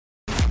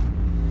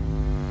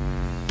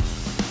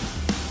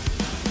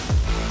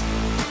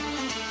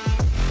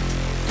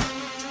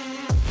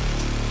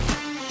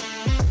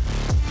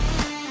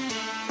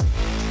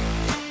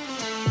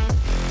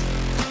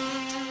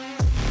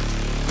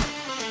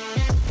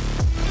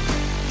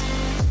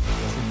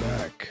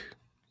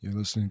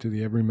listening to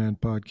the Everyman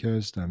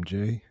Podcast. I'm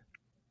Jay.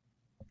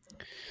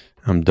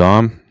 I'm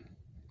Dom.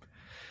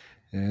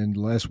 And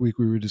last week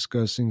we were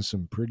discussing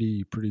some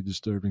pretty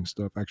disturbing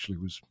stuff. Actually,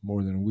 it was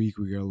more than a week.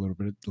 We got a little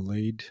bit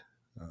delayed.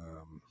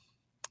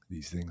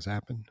 These things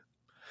happen.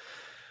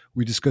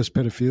 We discussed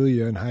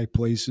pedophilia in high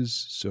places.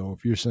 So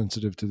if you're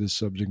sensitive to this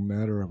subject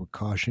matter, I would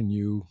caution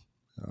you.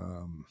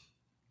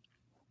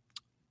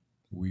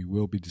 We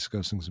will be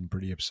discussing some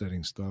pretty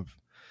upsetting stuff.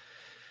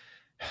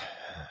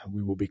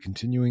 We will be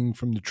continuing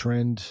from the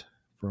trend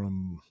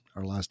from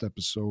our last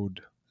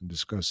episode and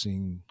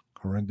discussing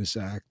horrendous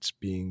acts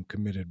being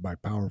committed by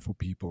powerful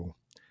people,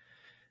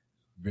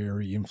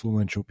 very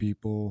influential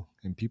people,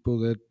 and people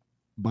that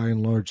by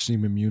and large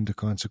seem immune to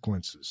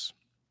consequences.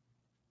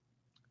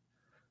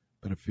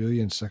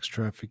 Pedophilia and sex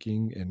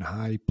trafficking in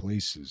high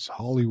places.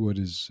 Hollywood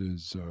is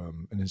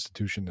an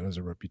institution that has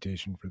a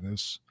reputation for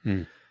this.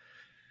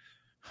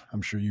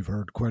 I'm sure you've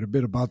heard quite a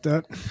bit about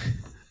that.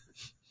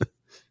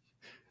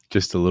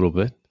 Just a little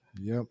bit.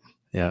 Yep.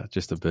 Yeah,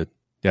 just a bit.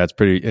 Yeah, I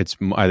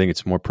think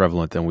it's more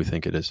prevalent than we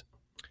think it is.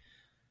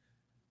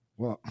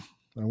 Well,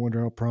 I wonder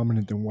how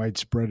prominent and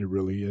widespread it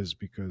really is,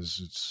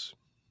 because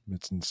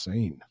it's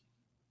insane.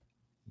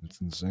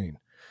 It's insane.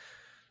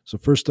 So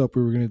first up,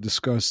 we were going to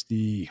discuss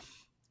the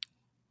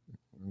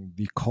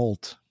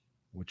cult,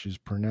 which is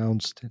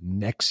pronounced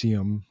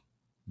NXIVM.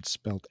 It's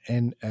spelled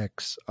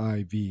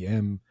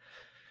NXIVM.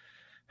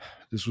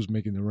 This was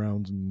making the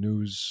rounds in the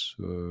news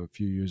a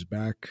few years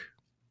back.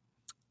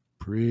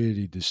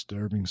 Pretty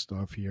disturbing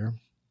stuff here.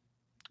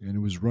 And it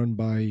was run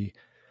by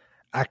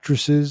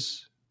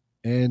actresses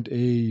and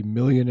a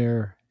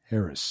millionaire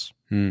Harris.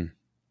 Have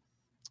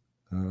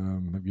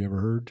you ever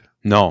heard?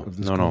 No. It's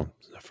The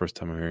first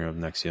time I'm hearing of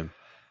NXIVM.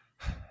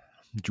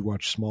 Did you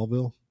watch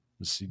Smallville,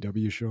 the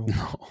CW show?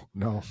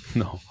 No.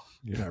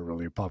 You're not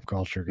really a pop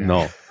culture guy.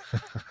 No.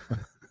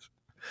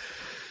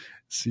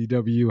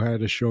 CW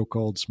had a show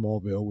called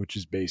Smallville, which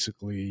is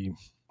basically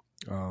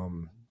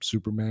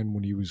Superman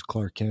when he was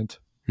Clark Kent.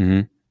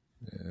 Mm-hmm.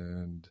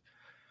 And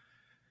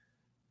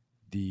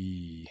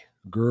the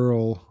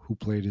girl who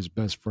played his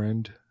best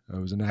friend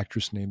was an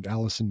actress named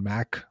Allison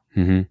Mack.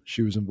 Mm-hmm.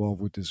 She was involved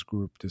with this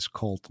group, this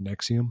cult,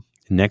 NXIVM.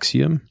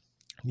 NXIVM?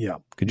 Yeah.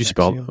 Could you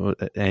spell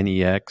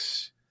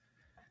N-E-X?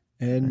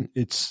 And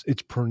it's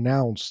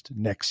pronounced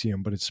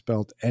NXIVM, but it's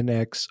spelled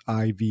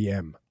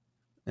NXIVM.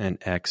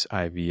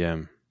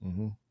 NXIVM.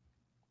 Mm-hmm.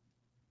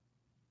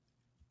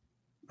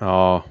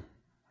 Oh,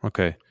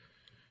 okay.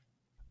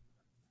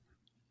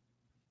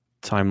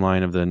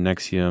 Timeline of the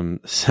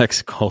NXIVM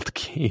sex cult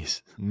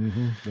case.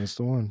 Mm-hmm. That's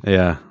the one.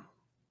 Yeah.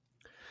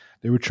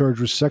 They were charged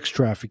with sex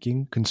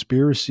trafficking,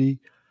 conspiracy,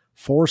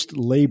 forced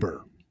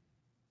labor.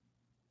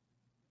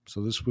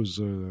 So this was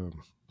a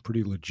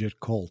pretty legit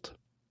cult.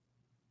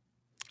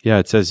 Yeah,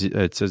 it says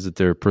that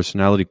they're a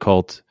personality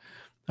cult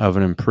of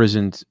an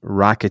imprisoned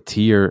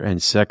racketeer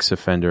and sex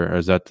offender.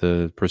 Is that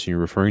the person you're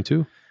referring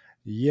to?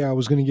 Yeah, I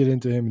was going to get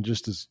into him in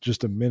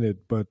just a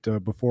minute, but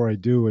before I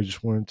do, I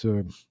just wanted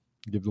to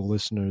give the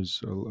listeners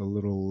a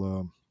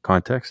little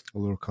context. A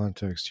little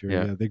context here.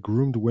 Yeah. They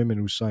groomed women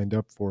who signed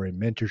up for a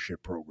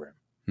mentorship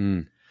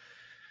program.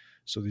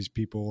 So these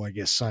people, I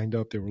guess, signed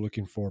up. They were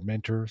looking for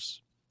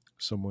mentors,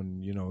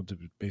 someone, to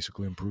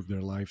basically improve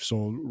their life.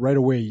 So right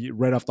away,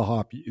 right off the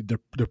hop,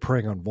 they're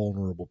preying on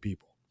vulnerable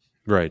people.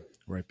 Right.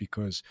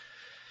 Because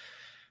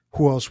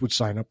who else would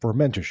sign up for a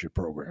mentorship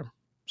program?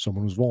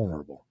 Someone who's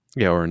vulnerable.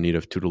 Yeah, or in need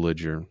of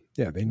tutelage, or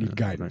they need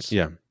guidance.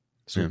 Yeah.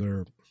 So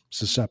they're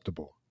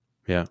susceptible.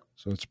 Yeah.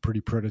 So it's a pretty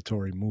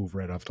predatory move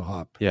right off the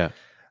hop. Yeah.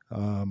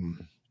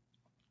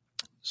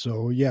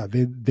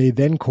 They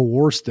then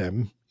coerced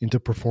them into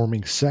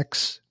performing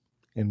sex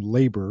and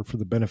labor for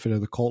the benefit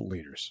of the cult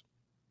leaders.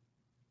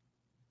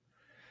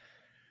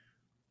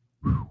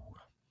 Whew.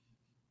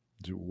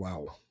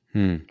 Wow.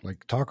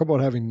 Like, talk about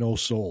having no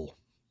soul.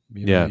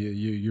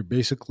 You're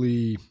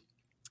basically...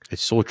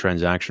 It's so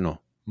transactional.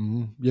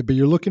 Mm-hmm. Yeah, but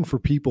you're looking for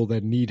people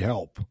that need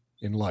help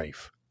in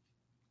life.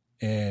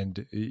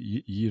 And,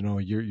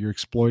 you're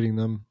exploiting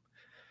them.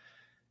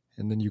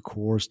 And then you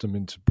coerce them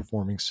into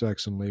performing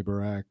sex and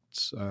labor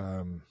acts.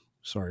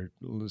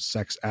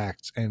 Sex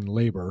acts and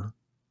labor.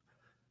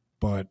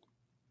 But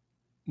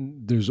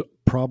there's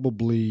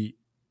probably,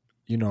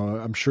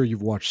 I'm sure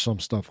you've watched some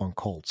stuff on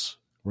cults,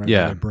 right?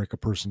 Yeah. Where they break a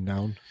person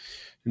down.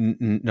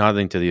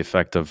 Nothing to the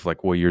effect of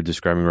like what you're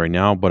describing right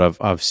now, but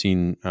I've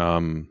seen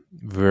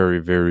very,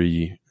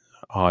 very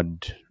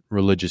odd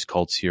religious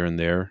cults here and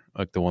there.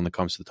 Like the one that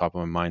comes to the top of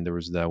my mind, there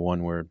was that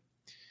one where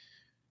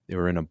they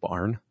were in a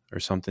barn or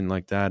something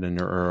like that,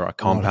 or a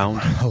compound.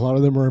 A lot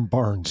of them are in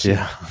barns.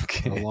 Yeah,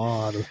 okay. A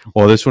lot of them.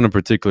 Well, this one in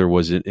particular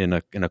was in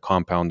a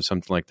compound or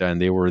something like that,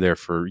 and they were there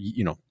for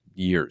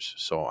years.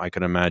 So I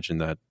can imagine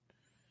that.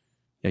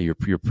 Yeah,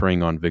 you're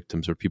preying on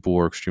victims or people who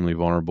are extremely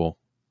vulnerable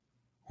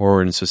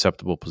or in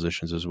susceptible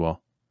positions as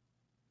well.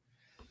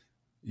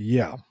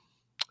 Yeah.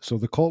 So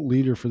the cult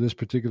leader for this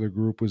particular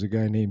group was a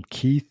guy named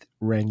Keith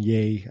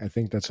Raniere. I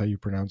think that's how you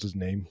pronounce his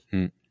name.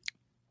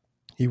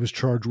 He was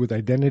charged with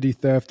identity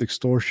theft,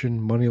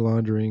 extortion, money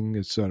laundering,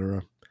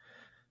 etc.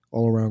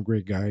 all around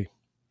great guy.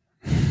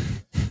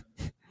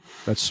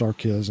 That's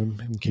sarcasm,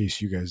 in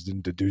case you guys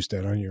didn't deduce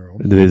that on your own.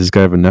 Did this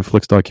guy have a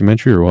Netflix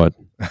documentary or what?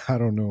 I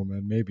don't know,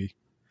 man. Maybe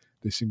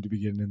they seem to be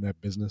getting in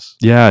that business.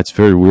 Yeah, it's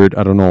very weird.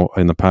 I don't know.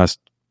 In the past,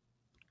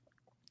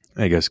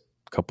 I guess,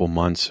 couple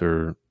months,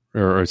 or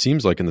it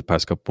seems like in the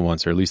past couple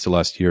months, or at least the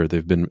last year,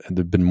 they've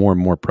been more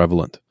and more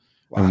prevalent.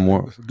 Wow, And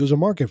more. There's a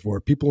market for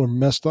it. People are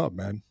messed up,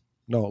 man.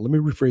 No, let me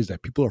rephrase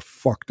that. People are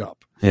fucked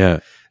up. Yeah.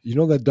 You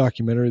know that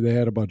documentary they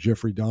had about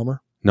Jeffrey Dahmer?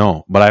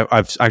 No, but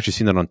I've actually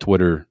seen that on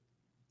Twitter.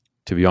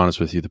 To be honest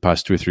with you, the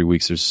past 2 or 3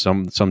 weeks, there's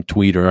some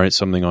tweet or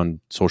something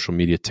on social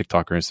media,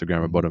 TikTok or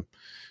Instagram about him.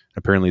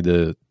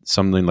 Apparently,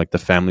 something like the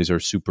families are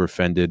super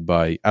offended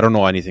by. I don't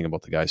know anything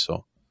about the guy,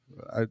 so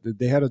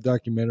They had a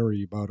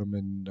documentary about him,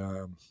 and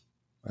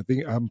I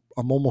think I'm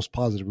almost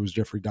positive it was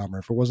Jeffrey Dahmer.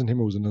 If it wasn't him,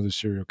 it was another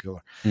serial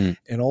killer.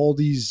 And all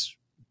these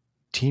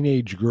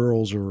teenage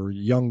girls or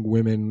young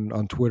women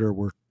on Twitter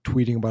were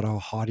tweeting about how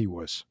hot he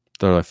was.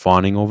 They're like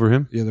fawning over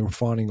him. Yeah, they were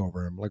fawning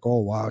over him, like, "Oh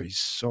wow, he's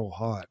so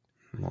hot."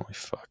 Holy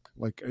fuck!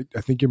 Like,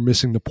 I think you're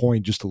missing the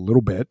point just a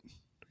little bit.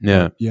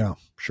 Yeah. Yeah.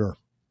 Sure.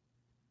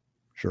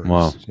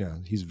 Wow.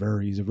 He's a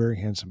very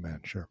handsome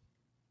man. Sure.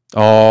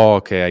 Oh,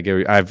 okay. I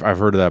get. I've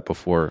heard of that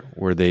before,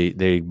 where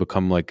they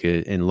become like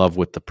in love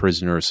with the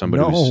prisoner or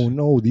somebody.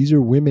 No, these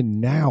are women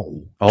now.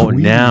 Oh,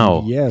 tweeting,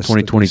 now, yes,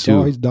 2022. They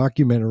saw his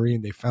documentary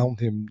and they found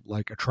him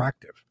like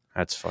attractive.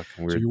 That's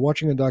fucking weird. So you're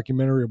watching a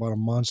documentary about a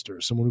monster,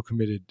 someone who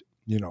committed,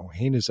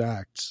 heinous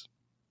acts,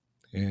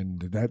 and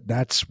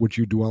that's what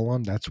you dwell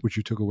on. That's what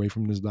you took away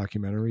from this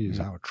documentary is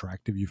how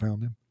attractive you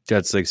found him.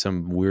 That's like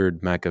some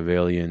weird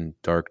Machiavellian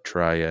dark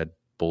triad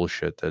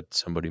bullshit that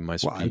somebody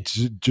must be. It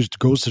just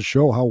goes to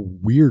show how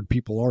weird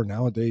people are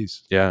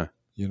nowadays. Yeah.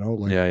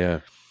 Yeah.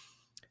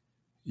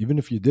 Even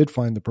if you did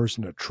find the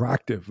person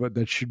attractive,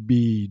 that should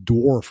be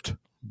dwarfed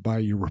by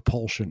your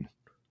repulsion.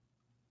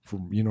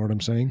 You know what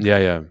I'm saying?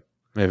 Yeah.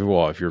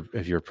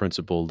 If you're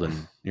principled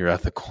and you're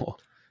ethical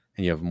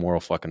and you have moral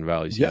fucking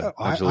values. Yeah,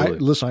 absolutely.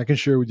 Listen, I can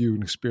share with you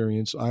an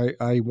experience.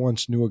 I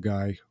once knew a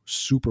guy,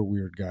 super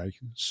weird guy,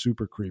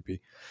 super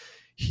creepy.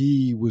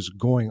 He was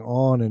going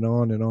on and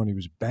on and on. He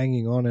was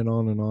banging on and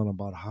on and on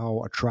about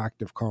how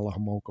attractive Karla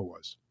Homolka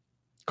was.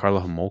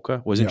 Karla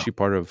Homolka? Wasn't she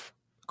part of...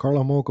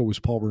 Karla Homolka was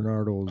Paul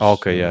Bernardo's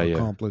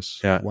accomplice,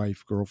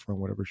 wife,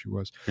 girlfriend, whatever she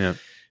was. Yeah.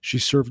 She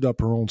served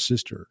up her own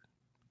sister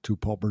to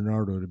Paul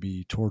Bernardo to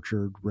be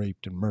tortured,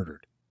 raped, and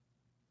murdered.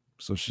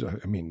 So she's,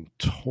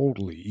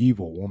 totally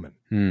evil woman.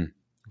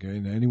 Okay,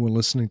 and anyone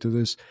listening to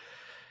this,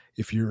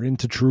 if you're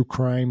into true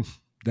crime,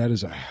 that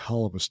is a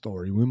hell of a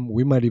story.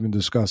 We might even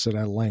discuss it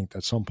at length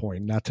at some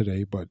point. Not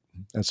today, but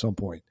at some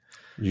point.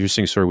 You're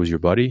saying, sorry, was your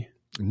buddy?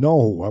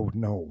 No,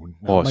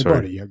 my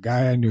buddy, a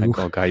guy I knew.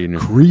 A guy you knew.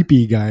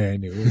 Creepy guy I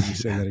knew. Let me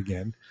say that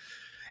again.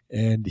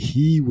 And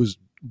he was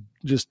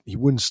he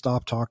wouldn't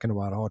stop talking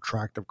about how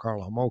attractive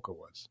Karla Homolka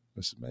was.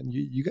 I said, man,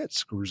 you got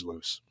screws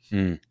loose.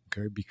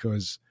 Okay,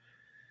 because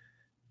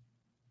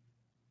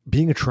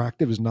being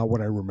attractive is not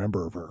what I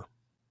remember of her.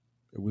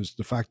 It was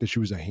the fact that she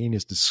was a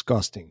heinous,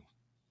 disgusting,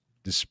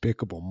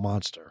 despicable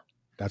monster.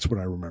 That's what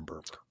I remember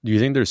of her. Do you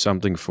think there's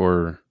something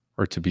to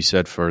be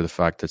said for the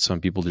fact that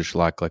some people just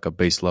lack like a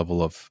base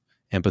level of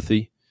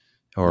empathy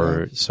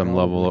or some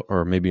level,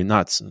 or maybe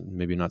not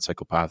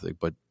psychopathic,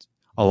 but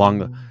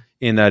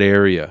in that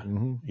area,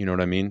 you know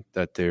what I mean?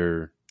 That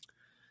they're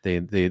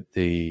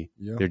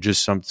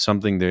just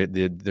something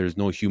there's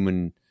no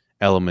human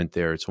element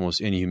there. It's almost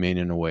inhumane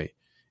in a way.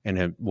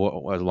 And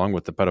along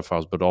with the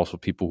pedophiles, but also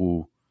people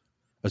who,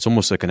 it's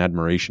almost like an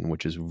admiration,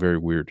 which is very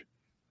weird.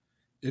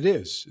 It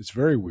is. It's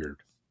very weird.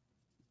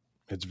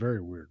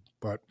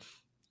 But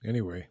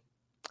anyway,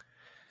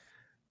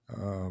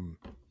 but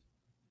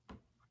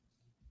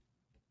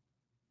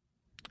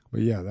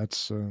yeah,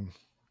 that's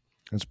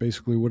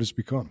basically what it's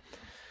become.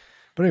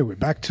 But anyway,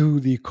 back to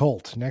the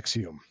cult,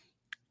 NXIVM.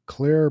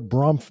 Claire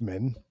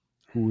Bronfman,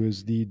 who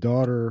is the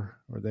daughter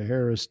or the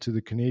heiress to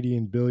the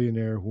Canadian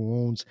billionaire who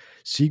owns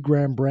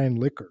Seagram brand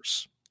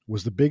liquors,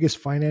 was the biggest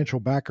financial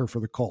backer for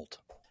the cult.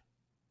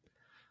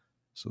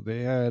 So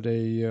they had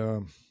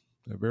a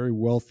very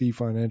wealthy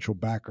financial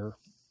backer.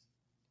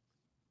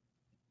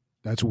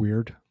 That's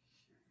weird.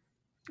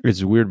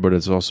 It's weird, but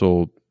it's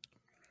also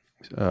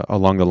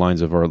along the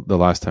lines of the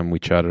last time we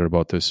chatted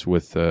about this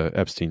with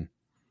Epstein.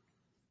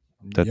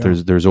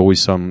 That there's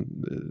always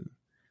some,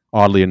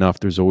 oddly enough,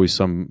 there's always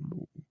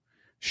some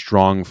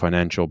strong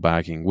financial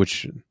backing,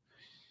 which,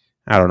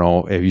 I don't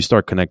know, if you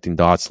start connecting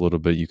dots a little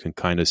bit, you can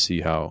kind of see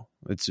how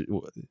it's,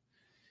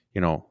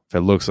 if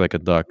it looks like a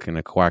duck and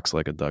it quacks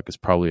like a duck, it's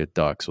probably a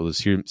duck. So this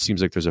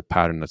seems like there's a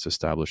pattern that's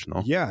established,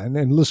 no? Yeah,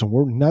 and listen,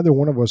 neither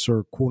one of us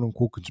are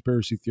quote-unquote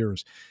conspiracy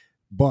theorists,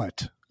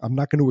 but I'm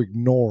not going to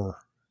ignore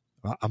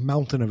a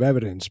mountain of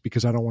evidence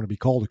because I don't want to be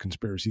called a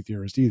conspiracy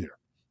theorist either.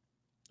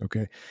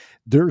 Okay,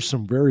 there's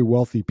some very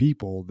wealthy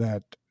people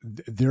that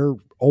they're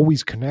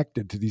always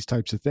connected to these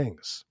types of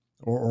things,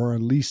 or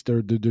at least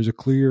there's a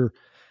clear,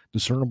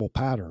 discernible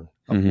pattern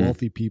of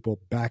wealthy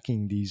people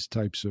backing these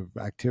types of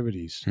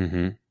activities.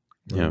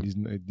 Yeah,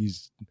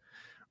 these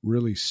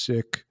really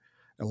sick,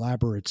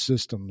 elaborate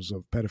systems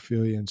of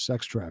pedophilia and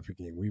sex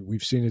trafficking.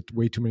 We've seen it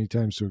way too many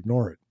times to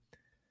ignore it.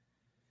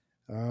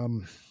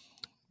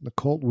 The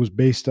cult was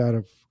based out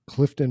of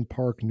Clifton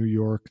Park, New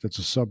York. That's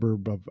a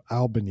suburb of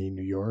Albany,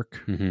 New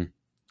York. Mm-hmm.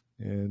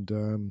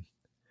 And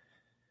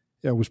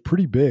it was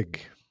pretty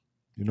big.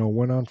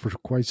 Went on for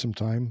quite some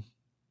time.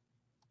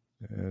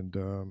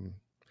 And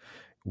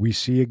we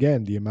see,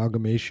 again, the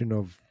amalgamation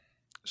of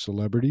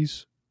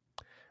celebrities.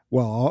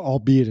 Well,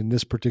 albeit in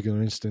this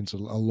particular instance, a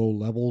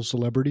low-level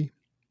celebrity.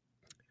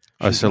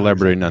 A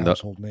celebrity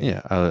nonetheless.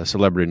 Yeah, a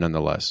celebrity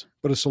nonetheless.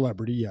 But a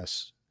celebrity,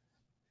 yes.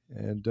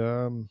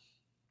 And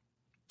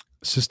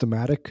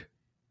systematic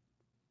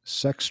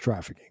sex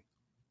trafficking.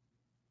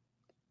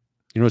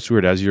 What's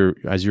weird? As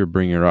you're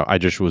bringing her up, I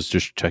was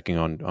just checking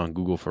on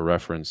Google for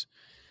reference.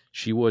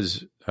 She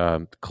was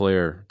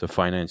Claire, the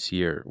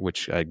financier,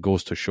 which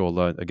goes to show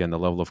again the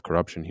level of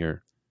corruption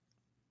here.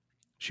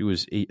 She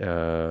was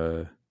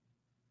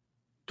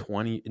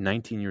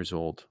 19 years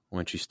old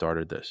when she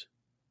started this.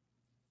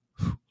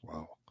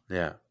 Wow.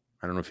 Yeah.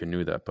 I don't know if you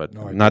knew that, but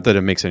no, not that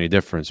it makes any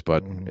difference,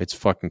 but it's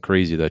fucking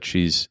crazy that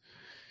she's...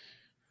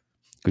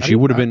 Because she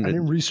would have been... I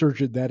didn't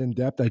research it that in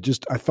depth.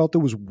 I felt it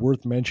was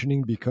worth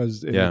mentioning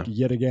because,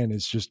 yet again,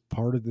 it's just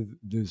part of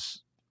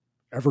this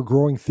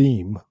ever-growing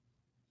theme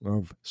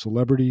of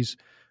celebrities,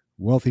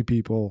 wealthy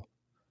people,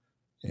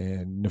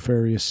 and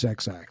nefarious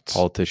sex acts.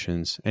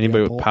 Politicians.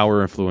 Anybody with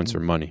power, influence, or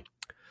money.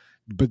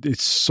 But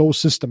it's so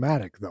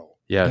systematic, though.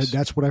 Yes.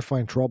 That's what I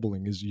find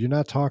troubling, is you're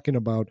not talking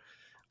about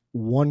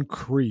one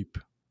creep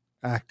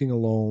acting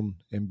alone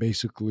and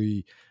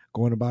basically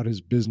going about his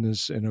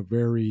business in a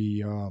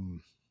very...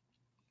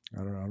 I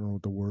don't know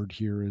what the word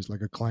here is,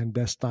 like a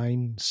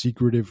clandestine,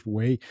 secretive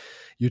way.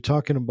 You're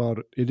talking about,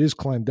 it is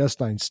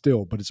clandestine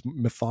still, but it's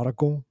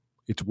methodical.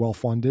 It's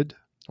well-funded.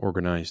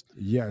 Organized.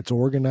 Yeah, it's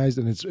organized,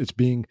 and it's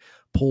being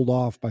pulled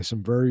off by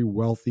some very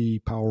wealthy,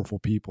 powerful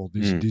people.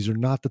 These are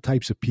not the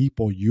types of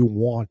people you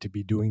want to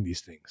be doing these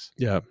things.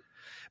 Yeah.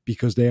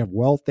 Because they have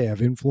wealth, they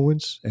have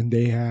influence, and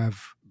they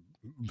have,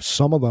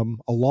 some of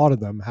them, a lot of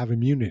them have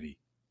immunity.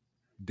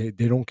 They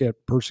don't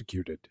get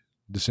persecuted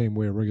the same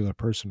way a regular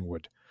person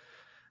would.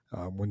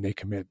 When they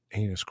commit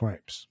heinous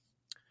crimes.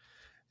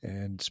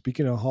 And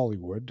speaking of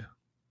Hollywood,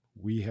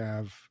 we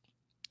have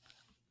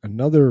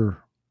another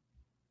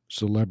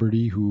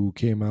celebrity who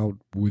came out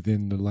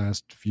within the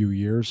last few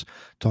years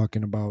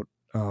talking about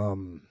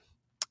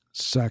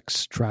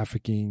sex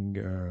trafficking,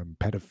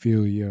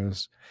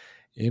 pedophilia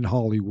in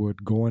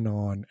Hollywood going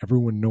on.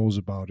 Everyone knows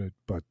about it,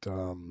 but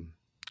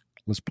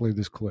let's play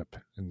this clip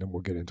and then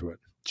we'll get into it.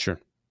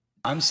 Sure.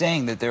 I'm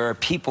saying that there are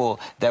people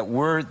that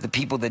were the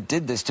people that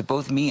did this to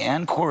both me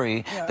and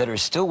Corey that are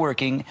still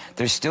working.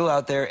 They're still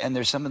out there, and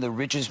they're some of the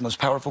richest, most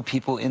powerful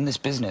people in this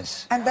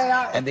business. And they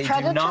are. And they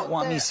do not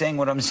want me saying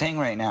what I'm saying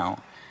right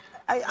now.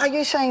 Are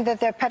you saying that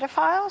they're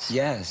pedophiles?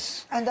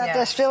 Yes. And that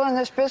they're still in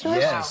this business?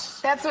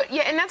 Yes. That's what.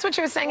 Yeah, and that's what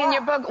you're saying in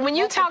your book. When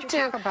you talk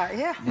to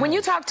when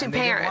you talk to and parents,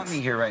 they don't want me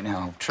here right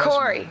now. Trust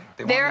Corey, me.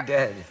 They want me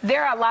dead.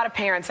 There are a lot of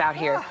parents out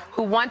here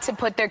who want to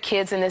put their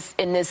kids in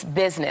this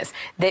business.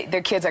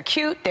 Their kids are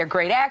cute. They're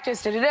great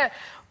actors. Da, da, da.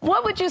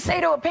 What would you say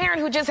to a parent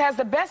who just has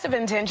the best of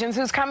intentions,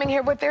 who's coming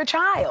here with their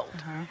child?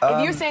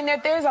 If you're saying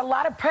that there's a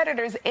lot of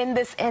predators in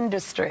this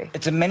industry.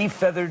 It's a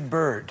many-feathered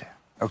bird.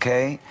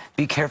 Okay?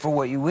 Be careful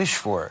what you wish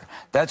for.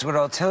 That's what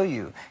I'll tell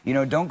you.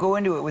 Don't go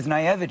into it with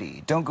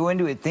naivety. Don't go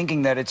into it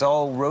thinking that it's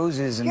all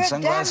roses and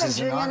sunglasses.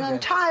 You're damaging an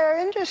entire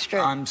industry.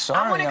 I'm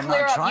sorry, I'm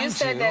not trying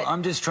to. That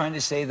I'm just trying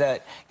to say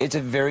that it's a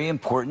very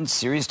important,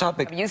 serious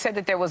topic. You said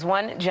that there was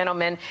one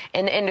gentleman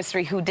in the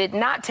industry who did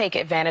not take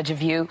advantage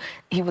of you.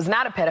 He was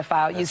not a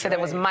pedophile. You said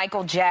it was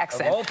Michael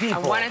Jackson. Of all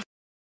people. That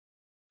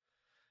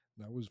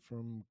was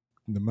from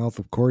the mouth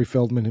of Corey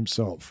Feldman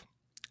himself.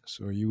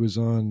 So he was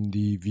on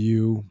The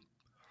View.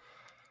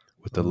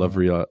 With the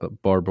lovely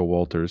Barbara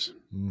Walters,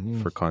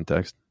 for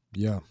context.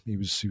 Yeah, he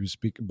was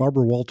speaking.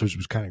 Barbara Walters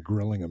was kind of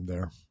grilling him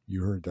there.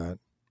 You heard that.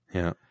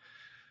 Yeah.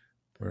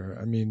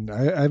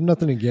 I have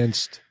nothing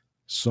against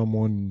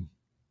someone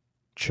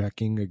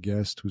checking a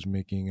guest who's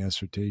making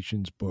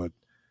assertions, but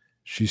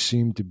she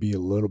seemed to be a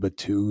little bit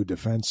too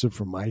defensive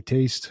for my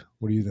taste.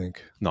 What do you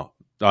think? No.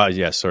 Like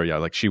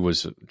she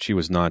was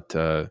not,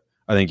 I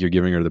think you're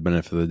giving her the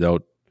benefit of the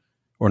doubt,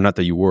 or not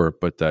that you were,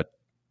 but that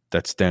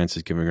stance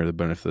is giving her the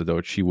benefit of the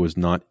doubt. She was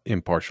not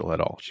impartial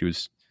at all. She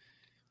was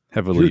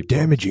heavily... You're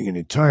damaging an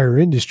entire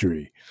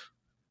industry.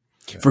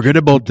 Forget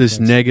about this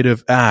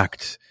negative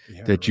act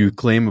that you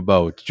claim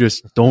about.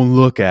 Just don't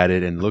look at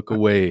it and look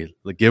away.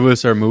 Like, give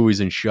us our movies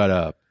and shut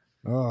up.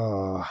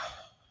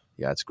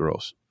 Yeah, it's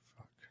gross.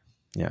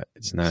 Yeah,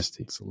 it's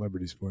nasty.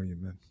 Celebrities for you,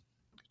 man.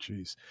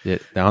 Jeez. Yeah,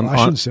 I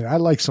shouldn't say. I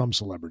like some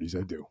celebrities.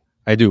 I do.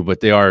 I do,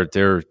 but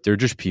they're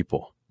just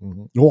people.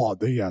 Well,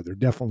 they're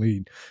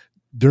definitely...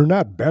 They're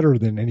not better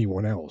than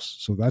anyone else.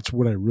 So that's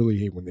what I really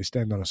hate, when they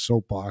stand on a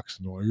soapbox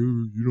and they're like,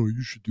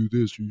 you should do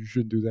this or you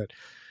shouldn't do that.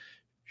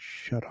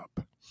 Shut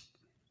up.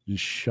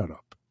 Just shut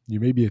up. You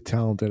may be a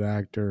talented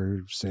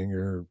actor,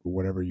 singer,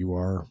 whatever you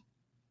are,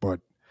 but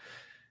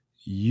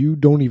you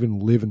don't even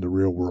live in the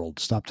real world.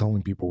 Stop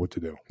telling people what to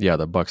do. Yeah,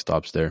 the buck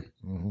stops there.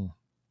 Mm-hmm.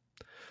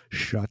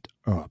 Shut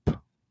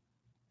up.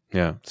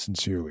 Yeah.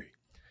 Sincerely.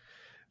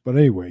 But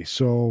anyway,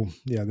 so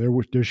yeah,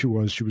 there she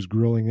was. She was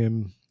grilling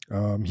him.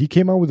 He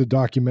came out with a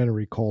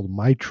documentary called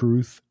My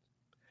Truth,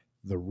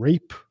 The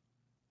Rape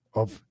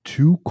of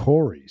Two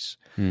Coreys.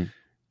 Hmm.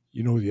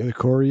 You know who the other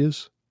Corey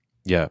is?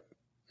 Yeah.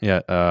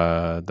 Yeah.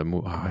 Come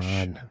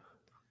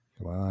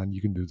on,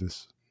 you can do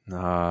this.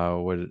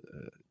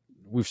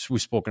 We've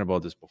spoken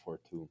about this before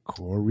too.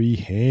 Corey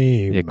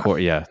Haim.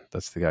 Yeah,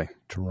 that's the guy.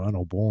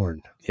 Toronto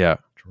born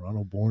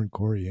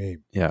Corey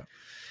Haim. Yeah.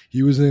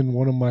 He was in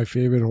one of my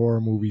favorite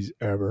horror movies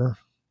ever.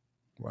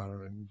 I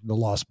don't know, The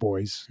Lost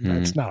Boys. Mm-hmm.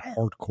 It's not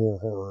hardcore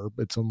horror,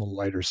 but it's on the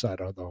lighter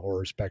side of the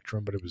horror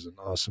spectrum, but it was an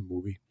awesome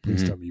movie.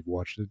 Please tell me you've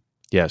watched it.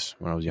 Yes,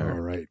 when I was younger. All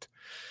right.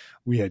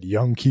 We had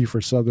young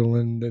Kiefer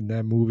Sutherland in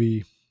that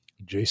movie,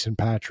 Jason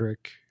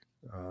Patric,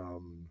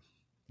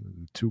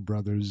 the two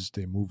brothers.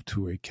 They moved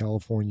to a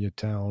California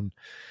town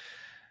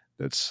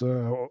that's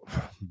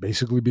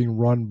basically being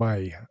run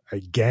by a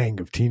gang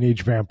of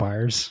teenage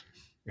vampires.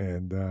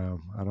 And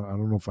I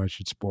don't know if I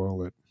should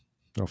spoil it.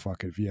 Oh,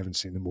 fuck it. If you haven't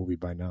seen the movie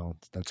by now,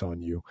 that's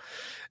on you.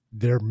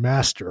 Their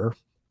master,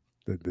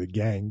 the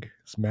gang's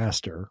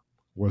master,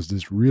 was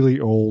this really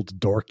old,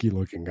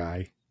 dorky-looking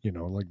guy,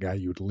 like guy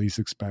you would least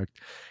expect.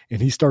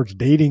 And he starts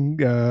dating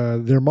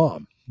their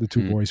mom, the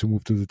two boys who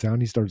moved to the town.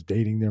 He starts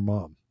dating their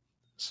mom.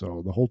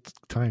 So the whole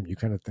time you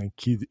kind of think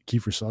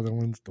Kiefer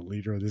Sutherland's the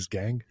leader of this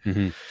gang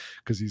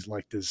because he's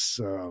like this,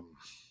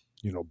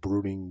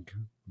 brooding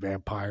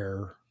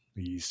vampire.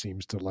 He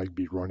seems to like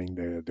be running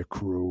the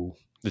crew.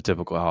 The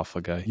typical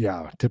alpha guy.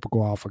 Yeah,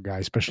 typical alpha guy,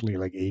 especially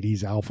like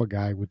 80s alpha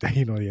guy with he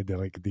had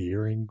the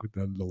earring, with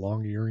the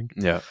long earring.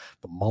 Yeah.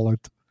 The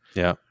mullet.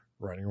 Yeah.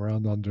 Riding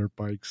around on dirt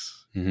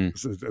bikes. Mm-hmm.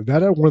 So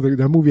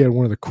that movie had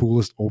one of the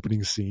coolest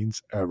opening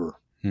scenes ever.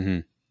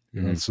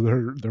 Mm-hmm. So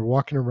they're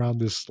walking around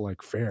this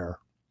like fair,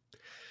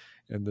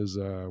 and there's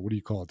what do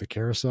you call it? The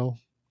carousel.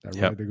 That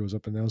ride that goes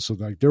up and down. So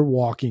like they're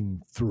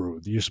walking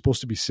through. You're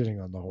supposed to be sitting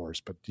on the horse,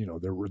 but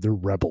they're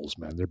rebels,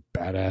 man. They're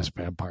badass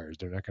vampires.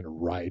 They're not going to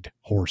ride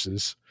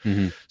horses.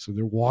 Mm-hmm. So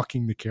they're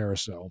walking the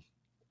carousel,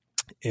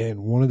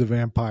 and one of the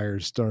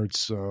vampires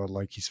starts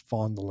like he's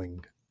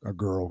fondling a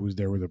girl who's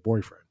there with her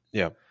boyfriend.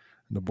 Yeah.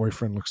 And the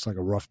boyfriend looks like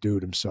a rough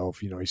dude himself.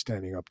 He's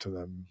standing up to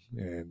them,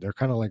 and they're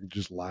kind of like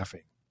just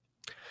laughing.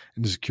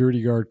 And the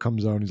security guard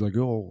comes out and he's like,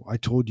 "Oh, I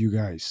told you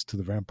guys," to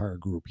the vampire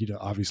group. He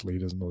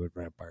doesn't know they're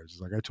vampires.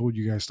 He's like, "I told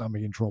you guys, stop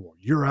making trouble.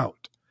 You're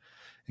out."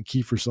 And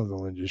Kiefer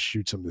Sutherland just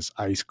shoots him this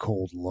ice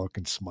cold look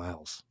and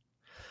smiles.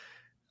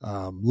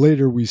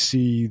 Later, we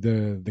see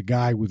the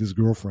guy with his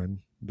girlfriend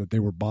that they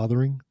were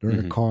bothering. They're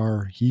in a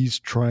car. He's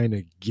trying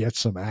to get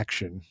some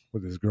action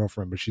with his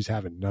girlfriend, but she's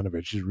having none of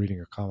it. She's reading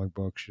a comic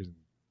book. She's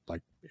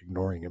like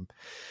ignoring him.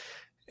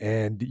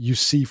 And you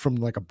see from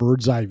like a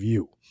bird's eye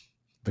view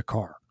the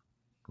car.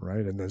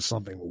 Right. And then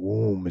something,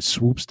 boom, it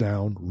swoops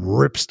down,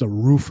 rips the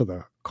roof of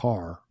the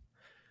car,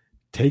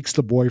 takes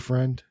the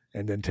boyfriend,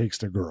 and then takes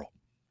the girl.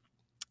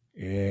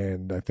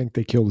 And I think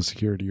they killed the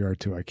security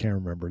guard too. I can't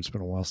remember. It's been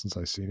a while since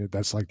I've seen it.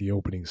 That's like the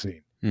opening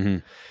scene.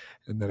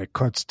 Mm-hmm. And then it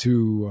cuts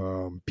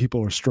to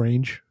People Are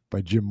Strange by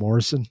Jim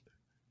Morrison.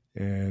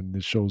 And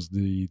it shows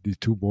the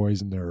two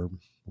boys and their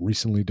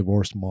recently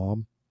divorced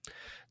mom.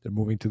 They're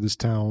moving to this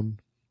town.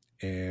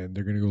 And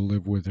they're going to go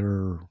live with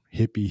her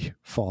hippie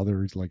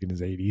father. He's like in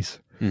his 80s.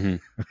 Mm-hmm.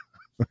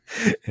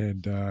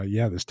 And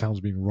this town's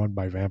being run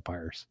by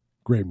vampires.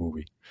 Great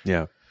movie.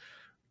 Yeah.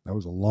 That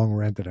was a long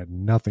rant that had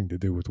nothing to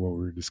do with what we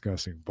were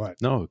discussing.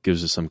 But no, it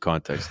gives us some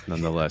context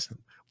nonetheless.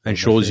 And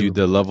shows you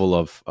the level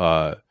of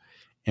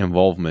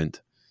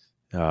involvement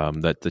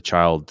that the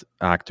child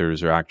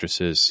actors or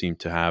actresses seem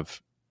to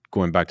have,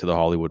 going back to the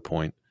Hollywood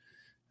point.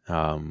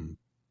 And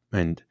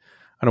I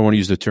don't want to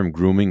use the term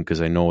grooming because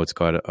I know it's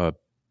got a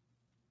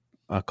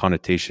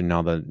connotation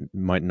now that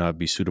might not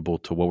be suitable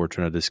to what we're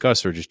trying to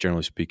discuss, or just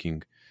generally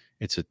speaking,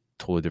 it's a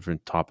totally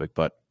different topic,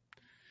 but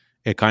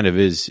it kind of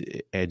is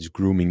Ed's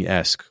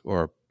grooming-esque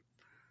or,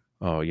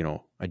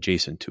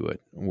 adjacent to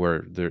it,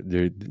 where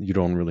you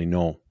don't really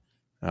know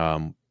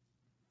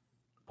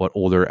what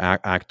older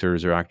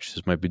actors or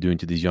actresses might be doing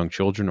to these young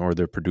children, or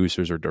their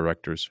producers or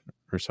directors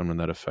or something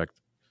to that effect.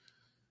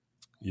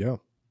 Yeah.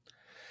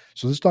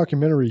 So this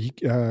documentary,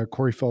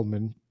 Corey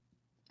Feldman,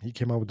 he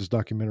came out with this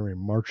documentary in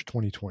March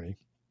 2020,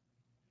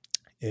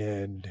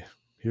 and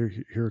here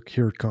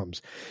it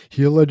comes.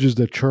 He alleges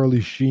that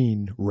Charlie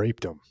Sheen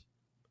raped him.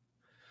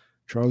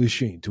 Charlie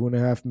Sheen,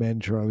 2.5 Men,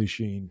 Charlie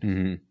Sheen.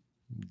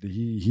 Mm-hmm.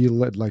 He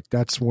led, like,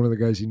 that's one of the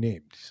guys he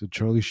named. So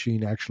Charlie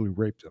Sheen actually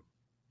raped him.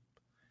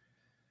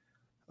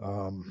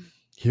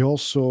 He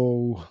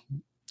also,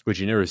 which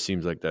he never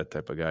seems like that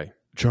type of guy.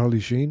 Charlie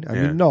Sheen. I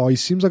mean, no, he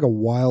seems like a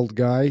wild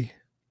guy.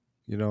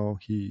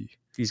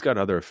 He's got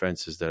other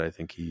offenses that I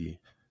think he.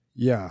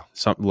 Yeah,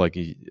 something like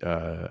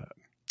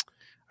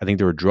I think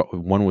there were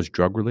one was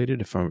drug related.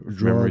 If I remember,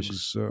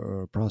 drugs,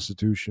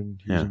 prostitution.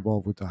 He was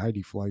involved with the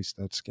Heidi Fleiss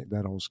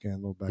that whole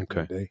scandal back in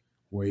the day,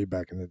 way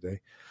back in the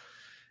day.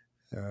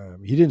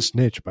 He didn't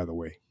snitch, by the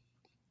way.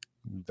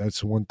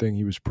 That's one thing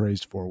he was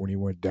praised for when he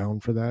went down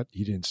for that.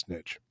 He didn't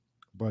snitch.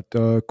 But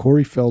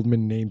Corey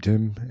Feldman named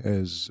him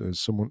as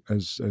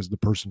the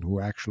person who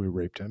actually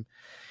raped him.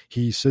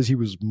 He says he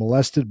was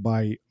molested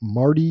by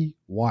Marty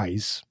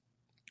Wise,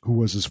 who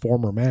was his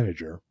former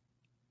manager.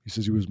 He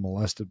says he was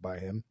molested by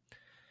him.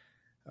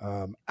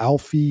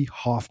 Alfie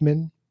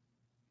Hoffman,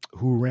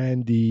 who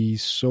ran the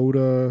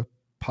Soda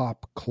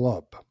Pop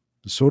Club.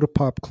 The Soda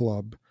Pop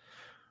Club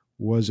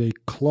was a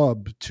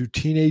club to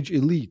teenage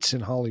elites in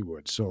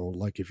Hollywood. So,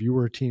 like, if you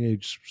were a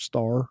teenage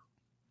star,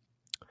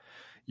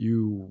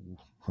 you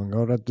hung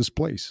out at this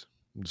place.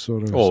 It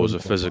was a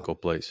physical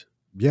place.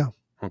 Yeah.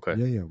 Okay.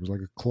 Yeah. It was like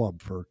a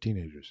club for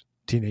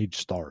teenage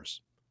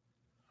stars.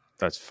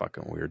 That's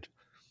fucking weird.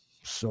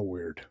 So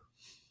weird.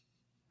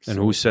 And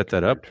who set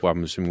that up? Well,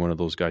 I'm assuming one of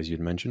those guys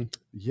you'd mentioned.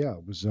 Yeah,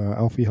 it was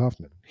Alfie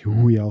Hoffman,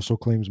 who he also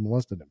claims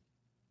molested him.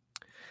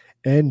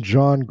 And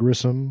John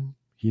Grissom,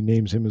 he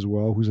names him as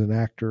well, who's an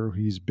actor.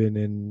 He's been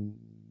in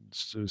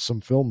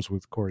some films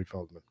with Corey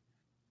Feldman.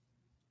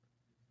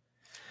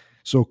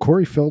 So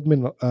Corey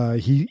Feldman,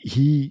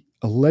 he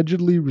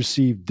allegedly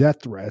received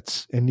death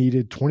threats and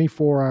needed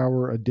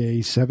 24-hour-a-day,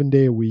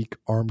 7-day-a-week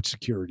armed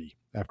security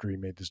after he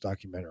made this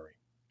documentary.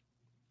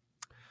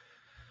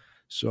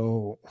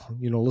 So,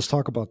 let's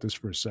talk about this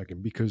for a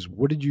second, because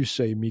what did you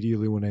say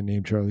immediately when I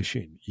named Charlie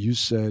Sheen? You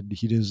said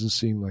he doesn't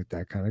seem like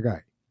that kind of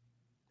guy.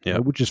 Yeah.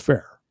 Right? Which is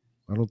fair.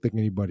 I don't think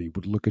anybody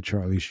would look at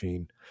Charlie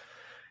Sheen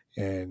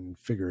and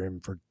figure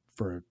him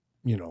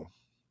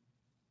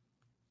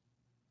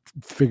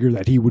figure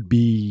that he would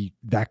be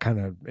that kind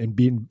of, and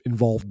be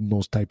involved in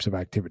those types of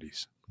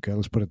activities. Okay,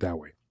 let's put it that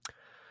way.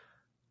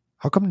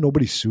 How come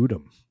nobody sued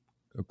him?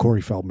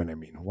 Corey Feldman, I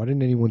mean. Why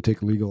didn't anyone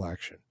take legal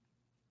action?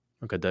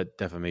 Okay, that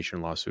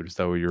defamation lawsuit, is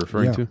that what you're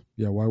referring to?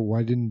 Yeah,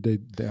 why didn't they?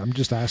 I'm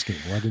just asking,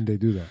 why didn't they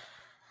do that?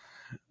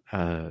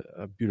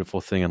 A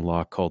beautiful thing in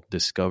law called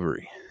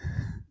discovery.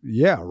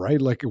 Yeah,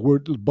 right? Like,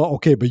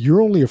 but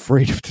you're only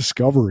afraid of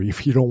discovery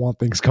if you don't want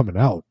things coming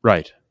out.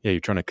 Right. Yeah,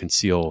 you're trying to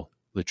conceal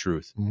the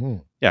truth. Mm-hmm.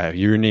 Yeah, if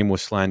your name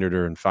was slandered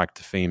or in fact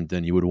defamed,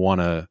 then you would want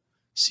to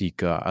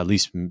seek at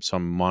least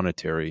some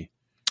monetary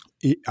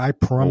I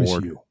promise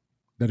reward. You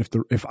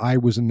that if I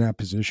was in that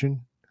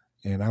position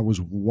and I was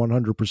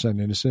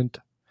 100% innocent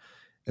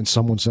and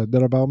someone said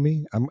that about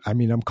me,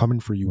 I'm coming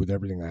for you with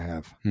everything I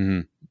have.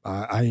 Mm-hmm.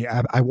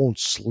 I won't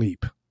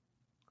sleep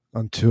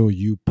until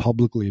you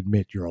publicly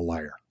admit you're a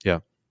liar.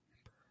 Yeah.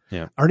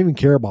 I don't even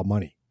care about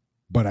money,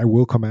 but I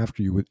will come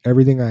after you with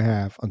everything I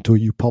have until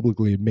you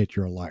publicly admit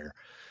you're a liar.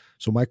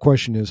 So my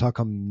question is, how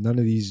come none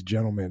of these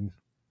gentlemen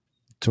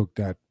took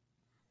that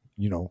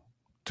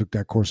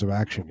course of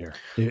action here?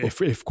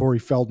 If Corey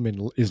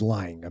Feldman is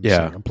lying,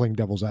 I'm playing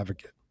devil's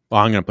advocate. Well,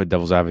 I'm going to play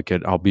devil's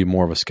advocate. I'll be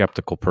more of a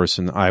skeptical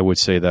person. I would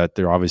say that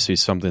they're obviously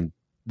something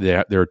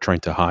they're trying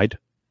to hide.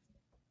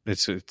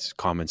 It's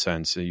common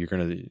sense. You're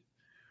going to,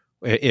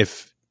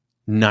 if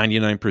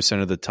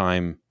 99% of the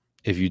time,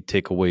 if you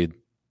take away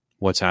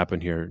what's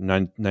happened here,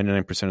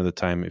 99% of the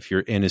time, if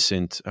you're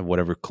innocent of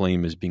whatever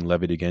claim is being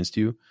levied against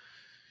you,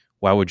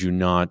 why would you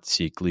not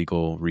seek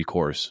legal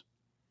recourse?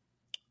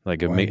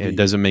 Like it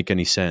doesn't make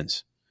any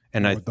sense.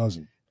 And it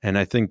doesn't. And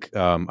I think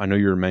I know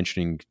you were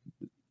mentioning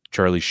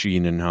Charlie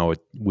Sheen and how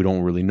we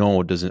don't really know.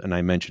 It doesn't, and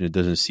I mentioned it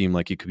doesn't seem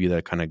like he could be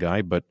that kind of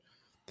guy, but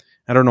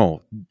I don't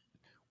know.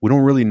 We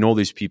don't really know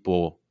these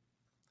people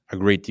a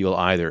great deal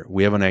either.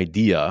 We have an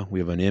idea, we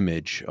have an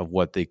image of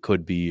what they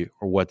could be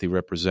or what they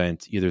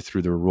represent, either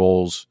through their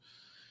roles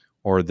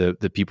or the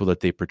people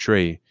that they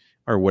portray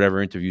or whatever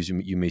interviews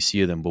you may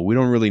see of them, but we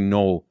don't really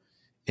know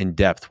in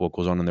depth what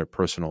goes on in their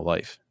personal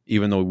life.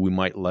 Even though we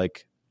might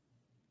like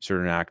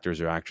certain actors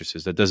or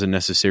actresses, that doesn't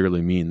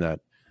necessarily mean that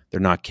they're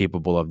not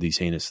capable of these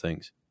heinous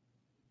things.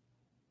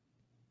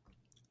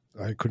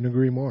 I couldn't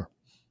agree more.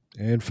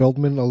 And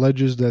Feldman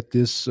alleges that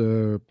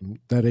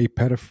that a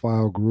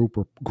pedophile group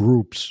or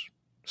groups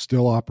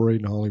still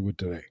operate in Hollywood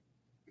today.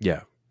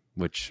 Yeah,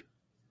 if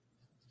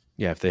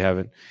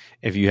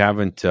you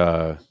haven't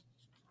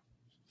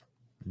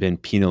been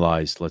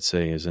penalized, let's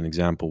say as an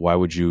example, why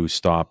would you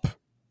stop?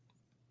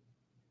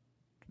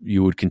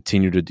 You would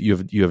continue to.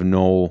 You have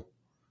no.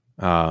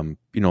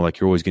 Like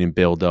you're always getting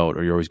bailed out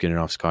or you're always getting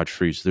off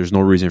scotch-free. So there's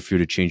no reason for you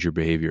to change your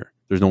behavior.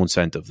 There's no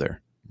incentive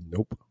there.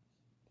 Nope.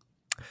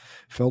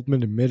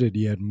 Feldman admitted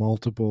he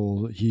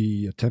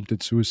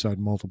attempted suicide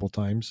multiple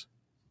times.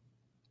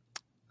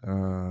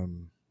 There's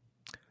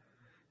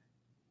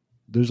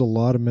a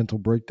lot of mental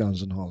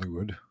breakdowns in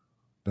Hollywood.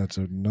 That's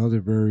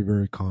another very,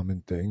 very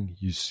common thing.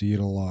 You see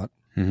it a lot.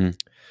 Mm-hmm.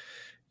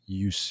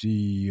 You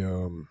see...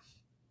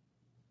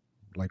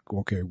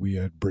 we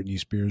had Britney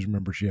Spears.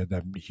 Remember, she had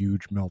that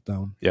huge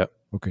meltdown. Yeah.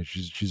 Okay,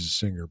 she's a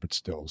singer, but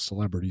still,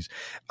 celebrities.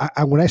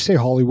 When I say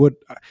Hollywood,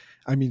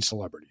 I mean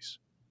celebrities.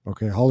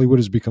 Okay, Hollywood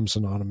has become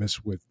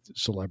synonymous with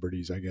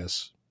celebrities, I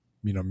guess.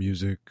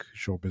 Music,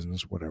 show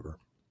business, whatever.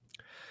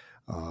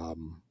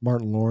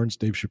 Martin Lawrence,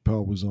 Dave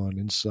Chappelle was on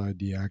Inside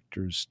the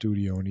Actors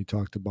Studio, and he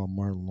talked about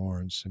Martin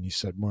Lawrence, and he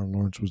said Martin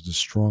Lawrence was the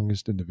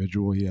strongest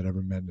individual he had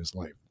ever met in his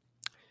life.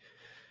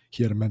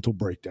 he had a mental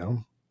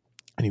breakdown,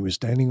 and he was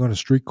standing on a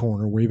street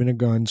corner waving a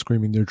gun,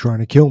 screaming, "They're trying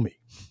to kill me."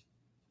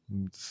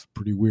 It's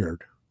pretty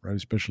weird, right?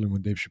 Especially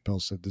when Dave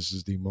Chappelle said this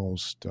is the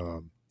most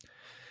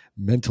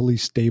mentally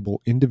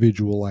stable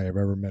individual I have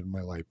ever met in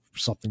my life,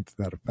 something to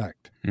that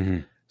effect.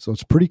 Mm-hmm. So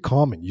it's pretty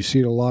common. You see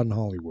it a lot in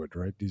Hollywood,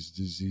 right? These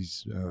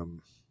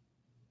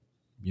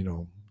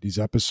these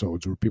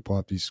episodes where people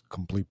have these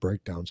complete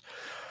breakdowns.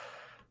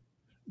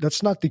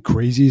 That's not the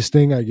craziest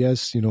thing, I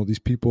guess. These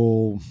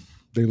people,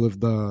 they live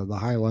the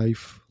high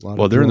life. A lot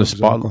of They're in the drugs,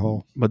 spotlight,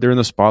 alcohol. but they're in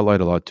the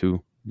spotlight a lot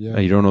too. Yeah.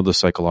 You don't know the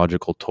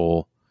psychological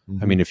toll.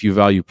 Mm-hmm. I mean, if you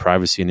value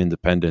privacy and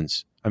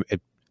independence,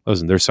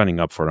 listen, they're signing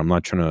up for it. I'm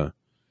not trying to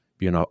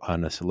be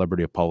a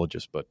celebrity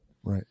apologist, but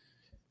right.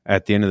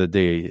 At the end of the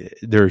day,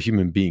 they're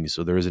human beings.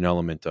 So there is an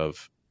element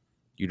of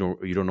you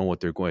don't know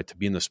what they're going to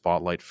be in the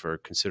spotlight for a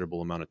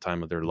considerable amount of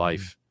time of their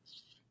life.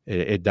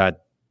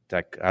 That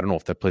I don't know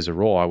if that plays a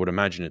role. I would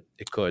imagine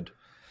it could.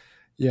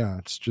 Yeah,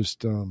 it's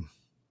just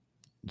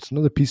it's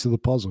another piece of the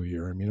puzzle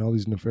here. I mean, all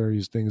these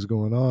nefarious things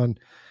going on,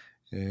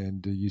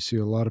 and you see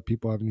a lot of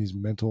people having these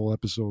mental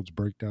episodes,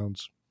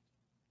 breakdowns.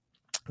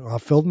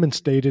 Feldman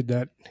stated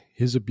that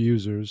his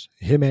abusers,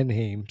 him and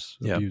Hames'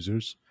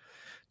 abusers,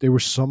 they were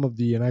some of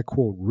the, and I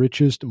quote,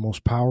 richest and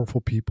most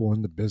powerful people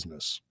in the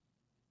business.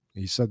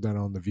 He said that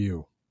on The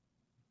View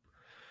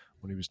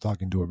when he was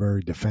talking to a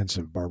very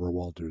defensive Barbara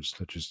Walters,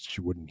 that just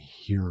she wouldn't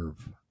hear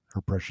of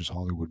her precious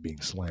Hollywood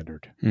being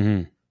slandered.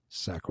 Mm-hmm.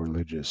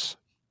 Sacrilegious.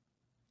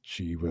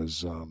 She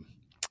was...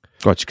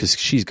 because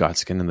she's got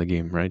skin in the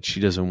game, right? She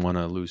doesn't want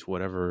to lose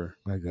whatever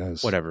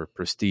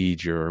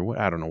prestige or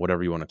I don't know,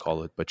 whatever you want to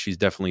call it. But she's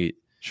definitely...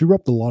 She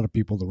rubbed a lot of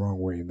people the wrong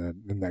way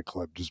in that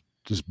clip,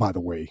 just by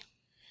the way.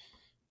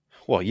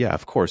 Well, yeah,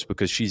 of course,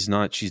 because she's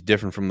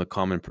different from the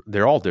common.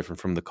 They're all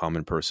different from the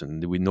common person.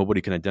 Nobody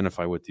can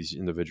identify with these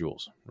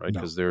individuals, right?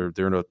 Because they're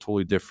in a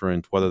totally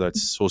different, whether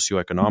that's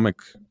socioeconomic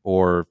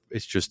or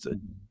it's just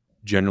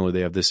generally they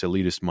have this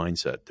elitist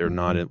mindset.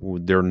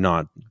 They're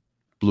not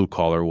blue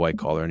collar, white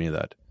collar, any of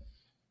that.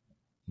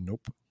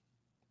 Nope.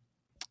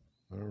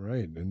 All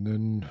right, and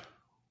then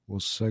we'll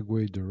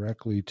segue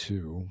directly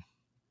to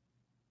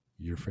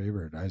your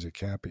favorite, Isaac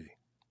Cappy.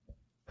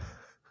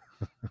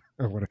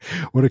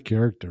 What a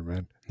character,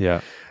 man. Yeah.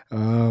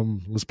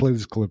 Let's play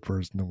this clip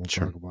first, and then we'll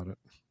talk about it.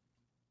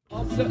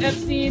 Also,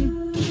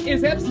 Epstein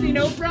is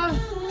Oprah.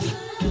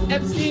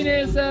 Epstein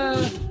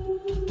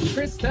is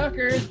Chris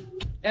Tucker.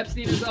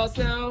 Epstein is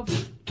also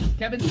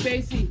Kevin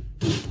Spacey.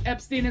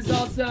 Epstein is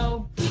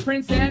also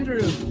Prince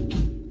Andrew.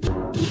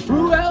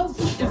 Who else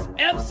is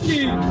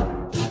Epstein?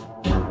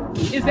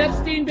 Is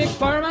Epstein Big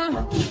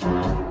Pharma?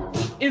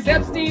 Is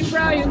Epstein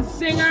Bryan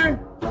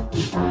Singer?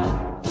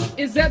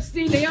 Is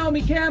Epstein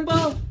Naomi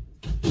Campbell?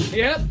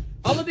 Yep,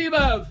 all of the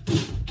above.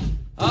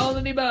 All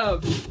of the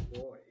above.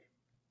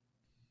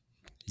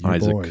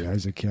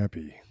 Isaac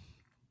Cappy.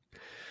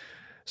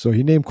 So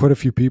he named quite a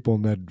few people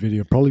in that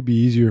video. Probably be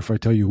easier if I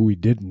tell you who he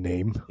didn't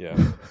name. Yeah.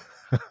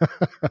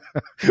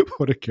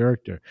 What a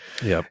character.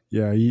 Yep.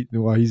 Yeah.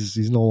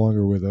 He's no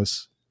longer with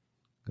us.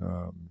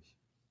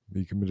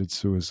 He committed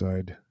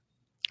suicide.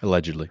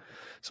 Allegedly.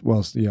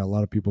 Well, yeah, a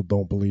lot of people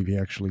don't believe he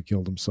actually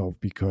killed himself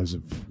because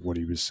of what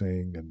he was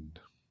saying and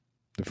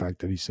the fact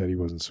that he said he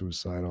wasn't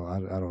suicidal.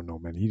 I don't know,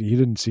 man. He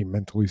didn't seem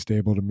mentally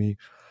stable to me.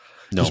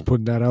 No. Just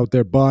putting that out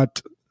there.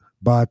 But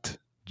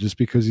just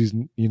because he's,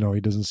 he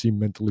doesn't seem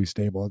mentally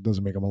stable, it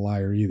doesn't make him a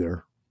liar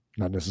either.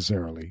 Not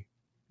necessarily.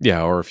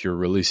 Yeah, or if you're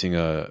releasing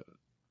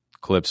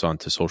clips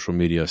onto social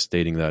media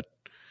stating that,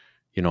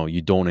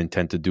 you don't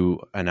intend to do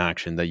an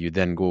action that you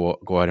then go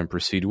ahead and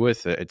proceed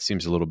with, it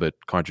seems a little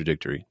bit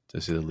contradictory, to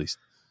say the least.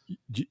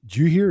 Do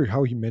you hear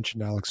how he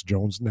mentioned Alex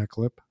Jones in that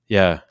clip?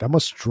 Yeah. That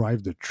must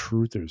drive the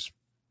truthers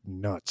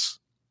nuts.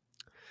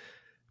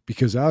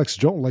 Because Alex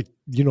Jones,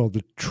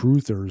 the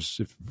truthers,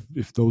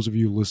 if those of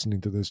you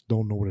listening to this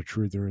don't know what a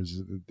truther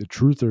is, the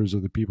truthers are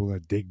the people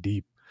that dig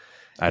deep.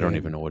 I don't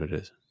even know what it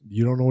is.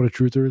 You don't know what a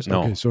truther is?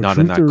 No, okay, so not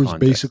a in that truther is context.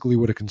 basically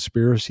what a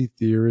conspiracy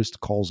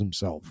theorist calls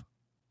himself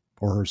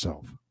or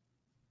herself.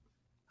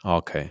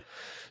 Okay.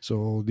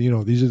 So,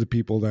 these are the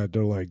people that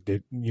they're like,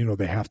 they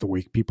have to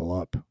wake people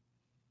up.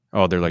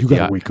 Oh, they're like, you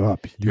got to wake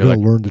up. You got to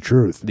learn the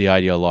truth. The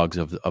ideologues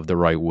of the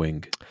right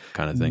wing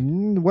kind of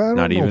thing. Well,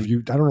 I don't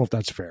know if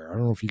that's fair. I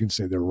don't know if you can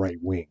say they're right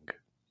wing.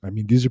 I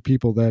mean, these are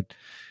people that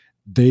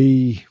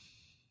they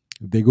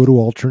go to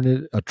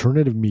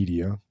alternative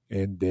media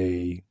and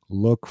they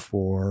look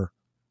for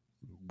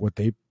what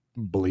they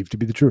believe to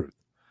be the truth.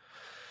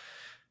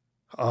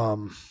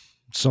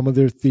 Some of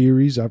their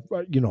theories,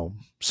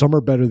 some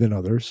are better than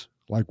others.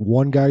 Like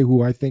one guy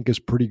who I think is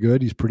pretty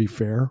good, he's pretty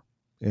fair,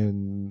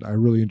 and I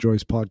really enjoy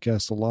his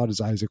podcast a lot, is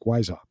Isaac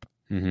Weishaupt.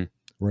 Mm-hmm.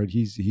 Right?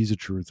 He's a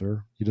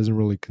truther. He doesn't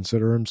really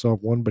consider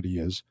himself one, but he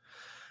is.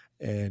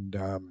 And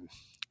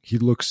he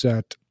looks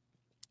at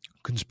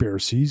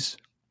conspiracies.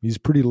 He's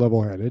pretty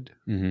level-headed,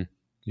 mm-hmm.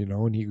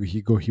 And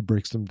he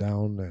breaks them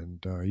down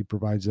and he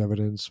provides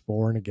evidence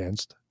for and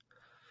against.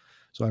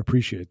 So I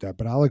appreciate that.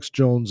 But Alex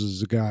Jones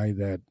is a guy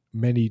that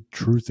many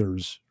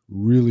truthers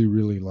really,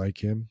 really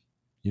like him.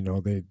 You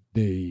know,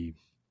 they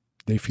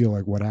feel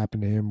like what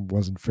happened to him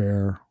wasn't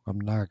fair. I'm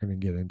not going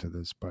to get into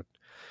this, but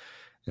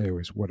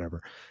anyways,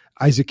 whatever.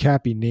 Isaac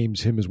Kappy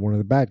names him as one of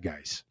the bad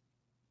guys,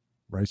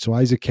 right? So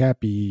Isaac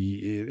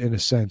Kappy, in a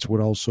sense,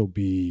 would also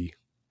be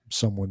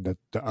someone that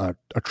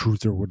a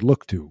truther would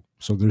look to.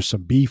 So there's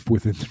some beef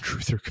within the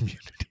truther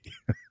community.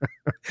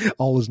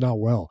 All is not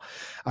well.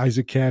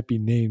 Isaac Kappy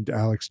named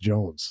Alex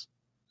Jones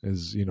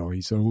as, you know,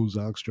 he said, who's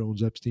Alex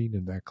Jones Epstein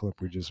in that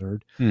clip we just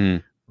heard.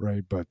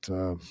 Right. But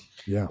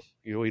yeah,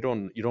 you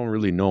don't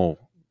really know.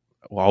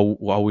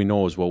 All we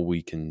know is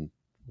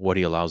what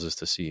he allows us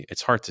to see.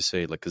 It's hard to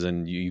say, like, because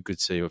then you could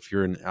say, if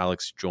you're in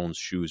Alex Jones'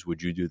 shoes,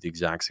 would you do the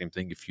exact same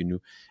thing if you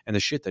knew? And the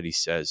shit that he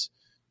says,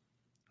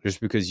 just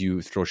because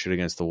you throw shit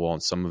against the wall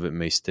and some of it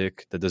may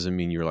stick, that doesn't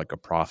mean you're like a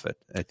prophet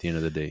at the end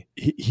of the day.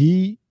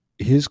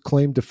 His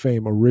claim to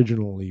fame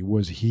originally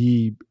was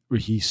he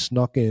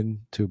snuck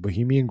in to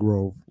Bohemian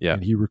Grove,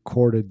 and he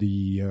recorded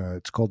the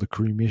it's called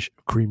the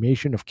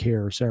cremation of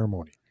care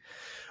ceremony,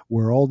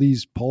 where all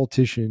these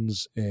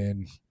politicians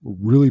and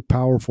really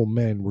powerful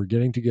men were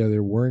getting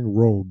together wearing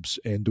robes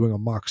and doing a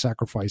mock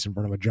sacrifice in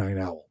front of a giant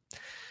owl.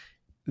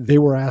 They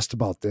were asked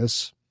about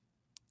this,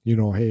 you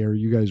know, hey, are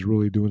you guys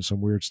really doing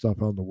some weird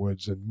stuff out in the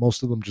woods? And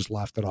most of them just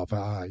laughed it off.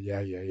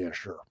 Yeah,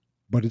 sure.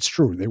 But it's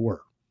true, they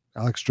were.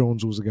 Alex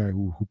Jones was the guy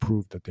who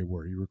proved that they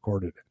were. He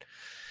recorded it.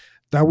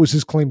 That was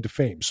his claim to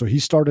fame. So he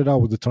started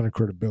out with a ton of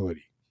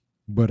credibility.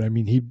 But, I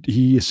mean,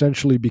 he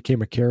essentially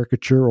became a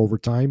caricature over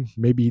time.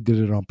 Maybe he did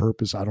it on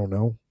purpose. I don't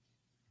know.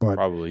 But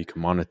probably you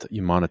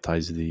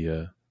monetize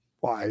the...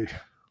 Well,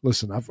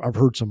 listen, I've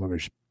heard some of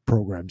his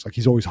programs. Like,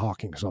 he's always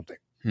hawking something.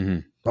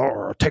 Mm-hmm.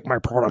 Oh, take my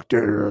product,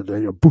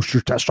 boost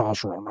your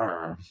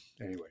testosterone.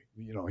 Anyway,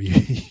 you know,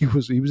 he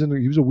was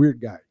a weird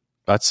guy.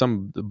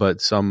 Some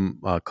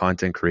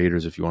content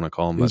creators, if you want to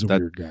call them, he's a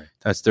weird guy.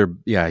 That's their,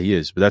 he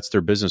is, but that's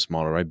their business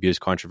model, right? Be as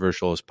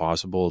controversial as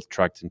possible,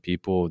 attracting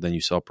people, then you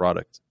sell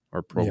product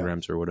or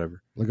programs or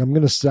whatever. Like, I'm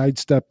going to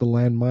sidestep the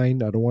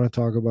landmine. I don't want to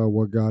talk about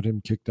what got him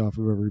kicked off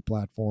of every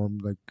platform.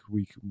 Like,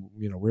 we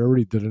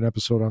already did an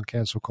episode on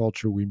cancel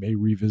culture. We may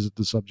revisit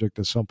the subject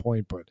at some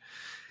point, but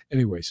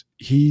anyways,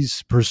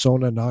 he's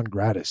persona non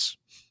gratis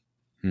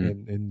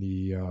in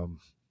the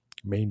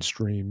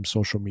mainstream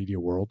social media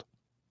world.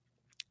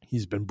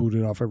 He's been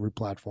booted off every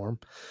platform.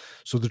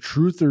 So the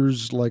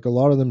truthers, like, a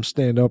lot of them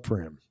stand up for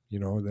him, you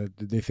know, that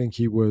they think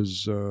he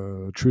was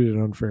treated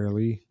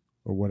unfairly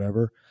or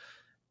whatever.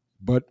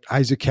 But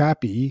Isaac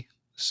Kappy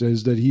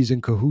says that he's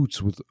in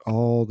cahoots with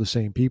all the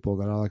same people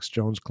that Alex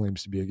Jones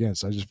claims to be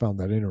against. I just found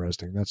that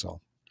interesting. That's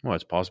all. Well,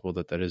 it's possible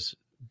that is,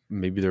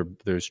 maybe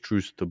there's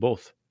truth to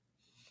both.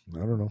 I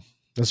don't know.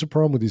 That's the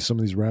problem with some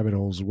of these rabbit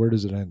holes. Where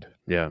does it end?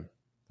 Yeah.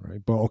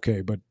 Right. But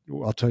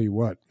I'll tell you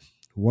what,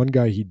 one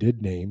guy he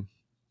did name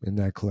in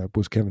that clip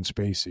was Kevin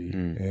Spacey,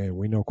 and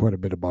we know quite a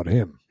bit about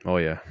him. Oh,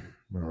 yeah.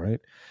 All right.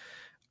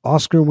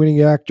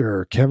 Oscar-winning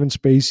actor Kevin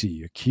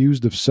Spacey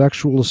accused of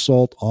sexual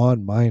assault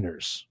on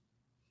minors.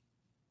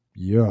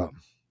 Yeah.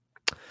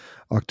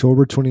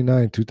 October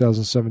 29,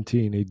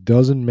 2017, a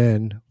dozen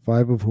men,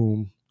 5 of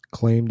whom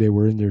claimed they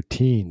were in their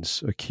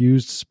teens,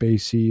 accused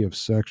Spacey of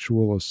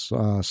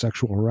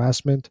sexual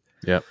harassment,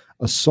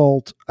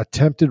 assault,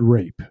 attempted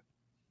rape.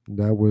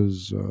 That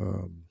was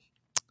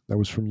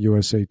from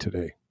USA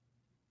Today,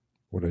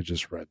 what I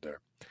just read there.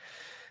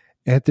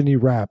 Anthony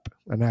Rapp,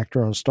 an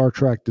actor on Star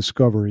Trek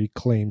Discovery,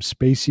 claims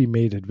Spacey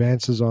made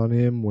advances on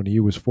him when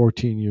he was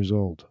 14 years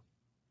old.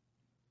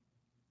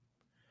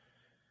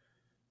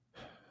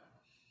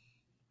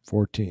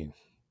 14.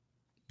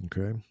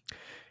 Okay.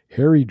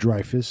 Harry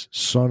Dreyfuss,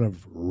 son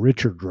of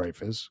Richard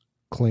Dreyfuss,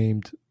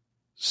 claimed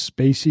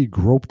Spacey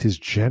groped his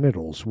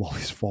genitals while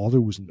his father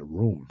was in the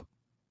room.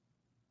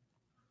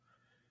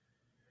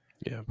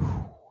 Yeah.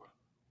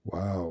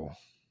 Wow.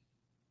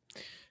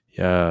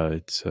 Yeah,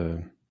 it's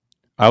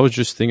I was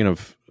just thinking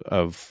of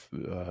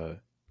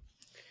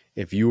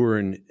if you were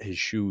in his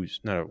shoes,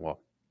 not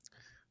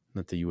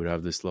that you would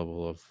have this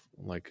level of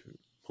like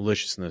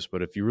maliciousness,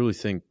 but if you really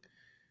think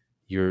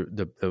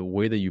the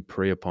way that you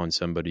prey upon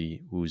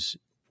somebody who's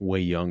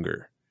way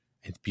younger,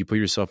 if you put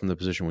yourself in the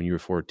position when you were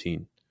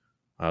 14,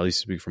 at least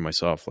speak for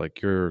myself,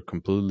 like you're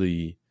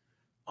completely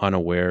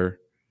unaware.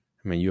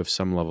 I mean, you have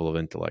some level of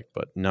intellect,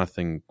 but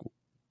nothing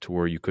to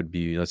where you could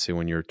be, let's say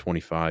when you're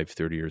 25,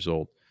 30 years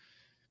old.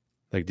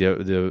 Like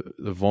the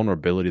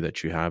vulnerability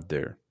that you have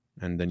there,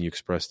 and then you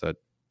express that.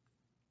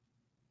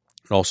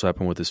 It also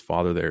happened with his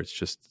father there. It's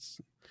just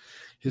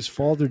his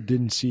father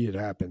didn't see it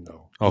happen,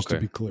 though. Just to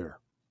be clear.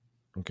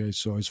 Okay,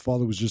 so his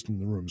father was just in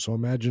the room. So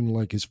imagine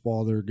like his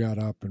father got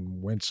up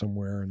and went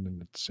somewhere, and then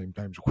at the same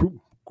time,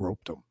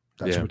 groped him.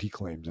 That's what he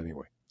claims,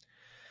 anyway.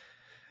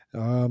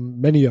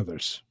 Many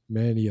others.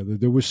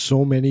 There was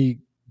so many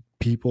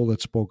people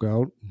that spoke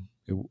out.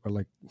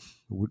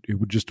 It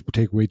would just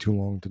take way too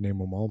long to name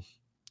them all.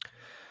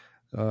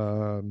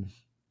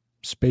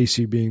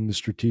 Spacey, being the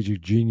strategic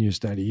genius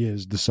that he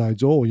is,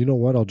 decides, oh, you know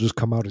what? I'll just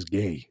come out as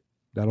gay.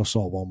 That'll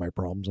solve all my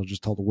problems. I'll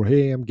just tell the world,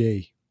 hey, I'm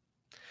gay.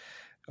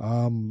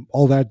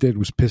 All that did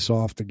was piss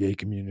off the gay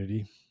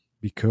community.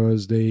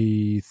 because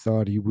they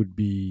thought he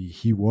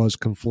was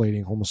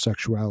conflating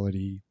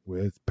homosexuality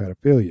with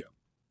pedophilia.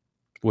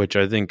 Which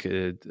I think,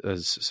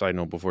 as a side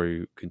note before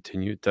you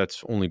continue,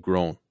 that's only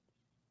grown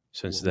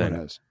since then.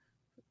 What has?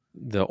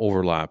 The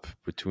overlap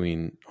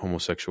between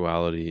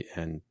homosexuality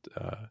and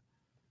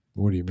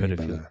What do you mean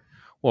by pedophilia. that?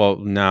 Well,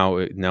 now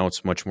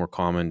it's much more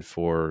common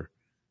for,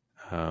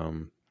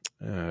 I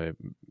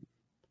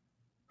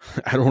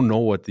don't know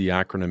what the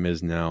acronym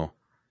is now,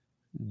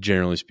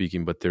 generally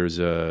speaking, but there's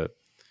a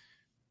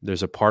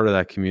part of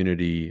that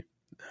community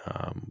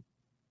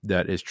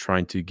that is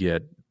trying to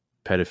get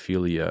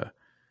pedophilia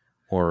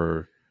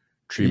or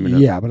treatment.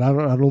 Yeah, but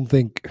I don't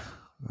think.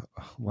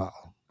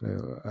 Well,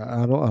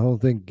 I don't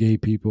think gay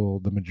people,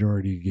 the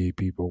majority of gay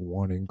people,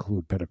 want to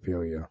include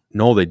pedophilia.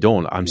 No, they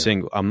don't. I'm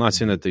not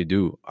saying that they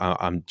do.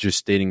 I'm just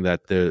stating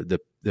that the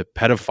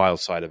pedophile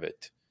side of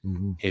it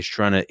is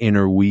trying to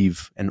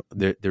interweave, and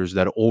there's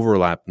that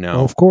overlap now.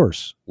 Oh, of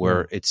course,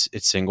 where it's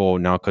single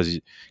now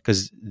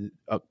because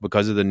of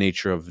the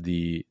nature of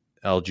the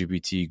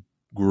LGBT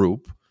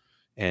group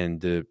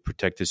and the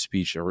protected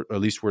speech, or at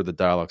least where the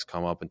dialogues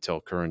come up until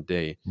current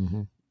day.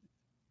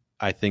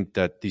 I think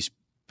that these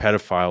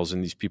pedophiles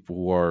and these people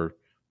who are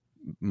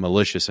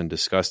malicious and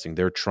disgusting,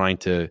 they're trying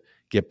to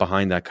get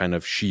behind that kind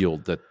of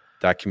shield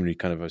that community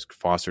kind of has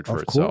fostered for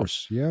itself. Of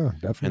course, yeah,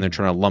 definitely. And they're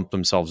trying to lump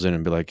themselves in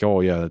and be like, oh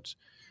yeah, that's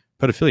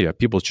pedophilia.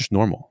 People, it's just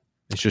normal.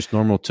 It's just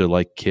normal to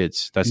like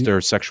kids. That's their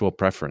sexual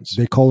preference.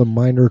 They call it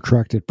minor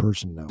attracted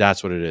person now.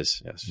 That's what it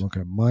is. Yes.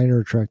 Okay, minor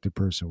attracted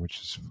person,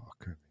 which is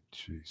fucking,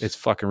 jeez. It's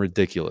fucking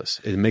ridiculous.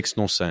 It makes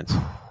no sense.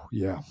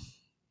 Yeah,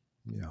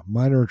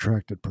 minor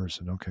attracted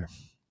person. Okay,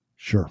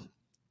 sure.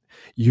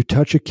 You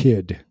touch a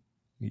kid,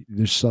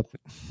 there's something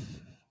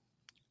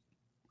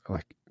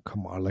like,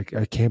 come on, like,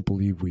 I can't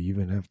believe we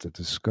even have to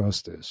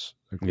discuss this.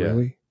 Like,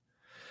 really?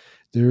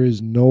 There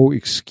is no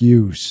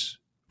excuse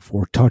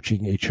for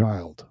touching a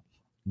child.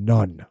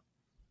 None.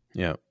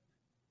 Yeah.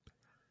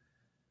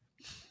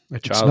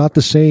 It's not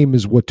the same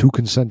as what two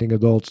consenting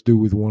adults do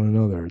with one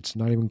another. It's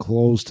not even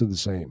close to the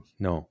same.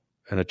 No.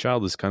 And a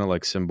child is kind of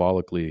like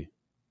symbolically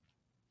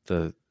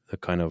the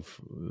kind of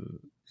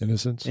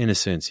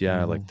innocence,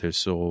 yeah. Like they're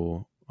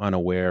so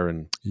unaware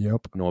and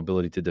no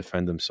ability to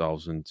defend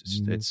themselves, and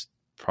it's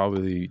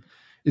probably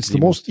the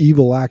most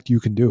evil act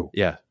you can do.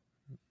 Yeah,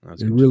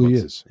 it really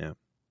is. Yeah,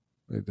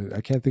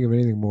 I can't think of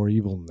anything more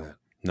evil than that.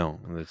 No,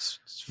 it's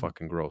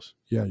fucking gross.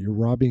 Yeah, you're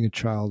robbing a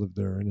child of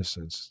their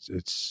innocence.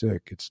 It's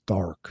sick. It's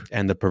dark.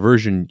 And the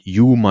perversion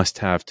you must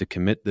have to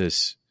commit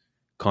this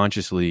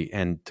consciously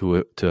and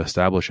to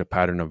establish a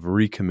pattern of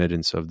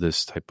recommittance of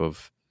this type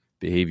of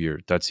behavior,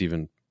 that's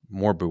even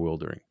more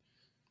bewildering.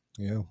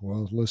 Yeah,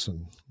 well,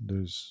 listen,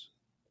 there's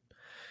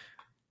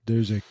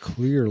a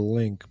clear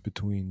link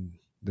between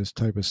this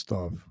type of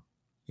stuff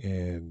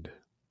and,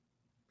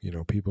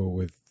 people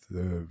with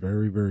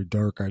very, very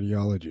dark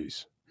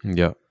ideologies.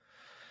 Yeah.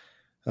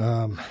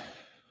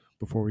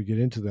 Before we get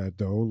into that,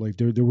 though, like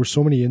there were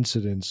so many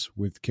incidents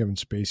with Kevin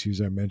Spacey,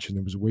 as I mentioned.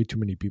 There was way too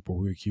many people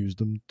who accused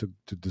him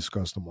to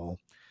discuss them all.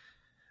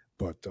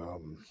 But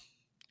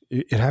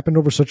it happened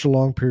over such a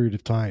long period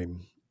of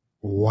time.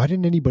 Why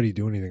didn't anybody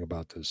do anything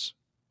about this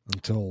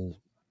until,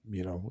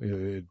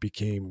 it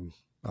became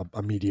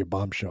a media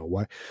bombshell?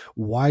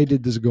 Why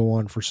did this go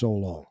on for so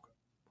long?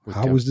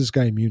 How was this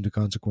guy immune to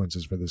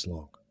consequences for this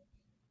long?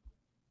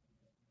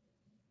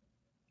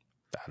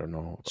 I don't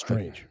know.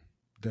 Strange.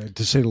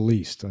 To say the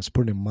least. Let's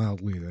put it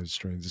mildly, that's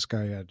strange. This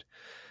guy had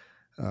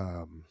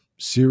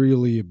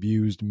serially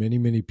abused many,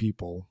 many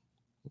people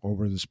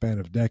over the span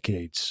of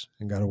decades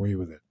and got away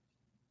with it.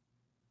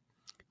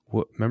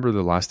 Well, remember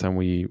the last time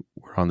we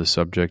were on the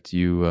subject,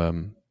 you,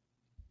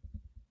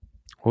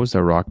 what was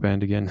that rock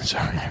band again?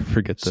 Sorry, I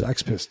forget the...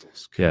 Sex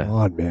Pistols. Come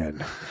on,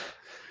 man.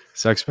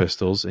 Sex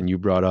Pistols, and you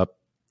brought up...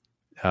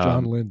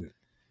 John Lennon.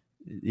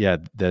 Yeah,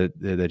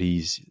 that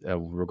he's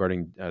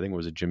regarding, I think it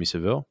was Jimmy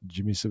Savile.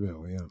 Jimmy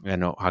Savile, yeah.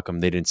 And how come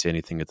they didn't say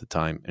anything at the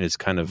time? And it's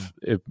kind of,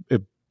 it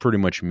pretty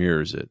much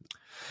mirrors it.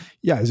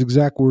 Yeah, his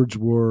exact words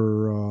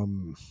were,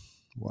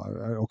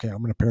 okay, I'm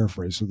going to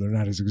paraphrase, so they're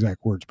not his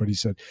exact words, but he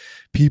said,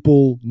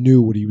 people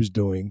knew what he was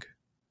doing.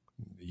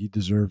 He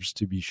deserves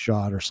to be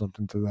shot or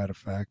something to that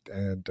effect.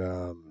 And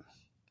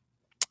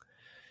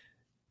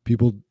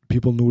people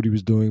knew what he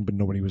was doing, but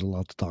nobody was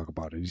allowed to talk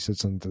about it. He said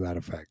something to that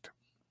effect.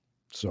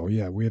 So,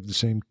 yeah, we have the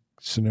same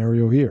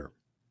scenario here.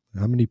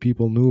 How many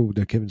people knew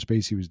that Kevin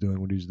Spacey was doing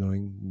what he was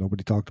doing?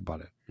 Nobody talked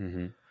about it.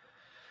 Mm-hmm.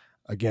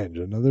 Again,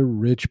 another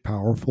rich,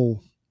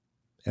 powerful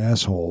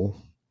asshole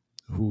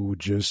who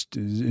just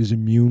is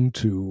immune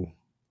to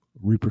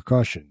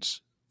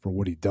repercussions for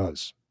what he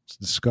does. It's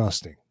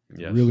disgusting.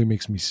 Yes. It really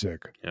makes me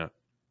sick. Yeah.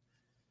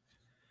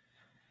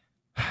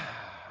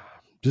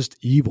 Just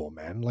evil,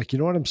 man. Like, you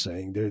know what I'm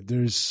saying?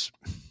 There's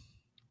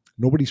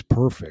nobody's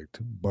perfect,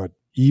 but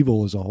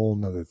evil is a whole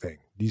nother thing.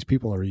 These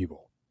people are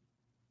evil.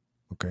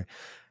 Okay.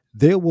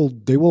 They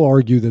will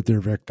argue that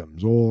they're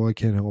victims. Oh, I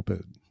can't help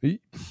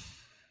it.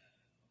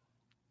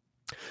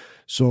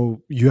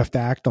 So you have to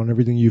act on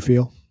everything you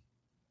feel.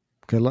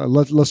 Okay.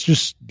 Let's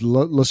just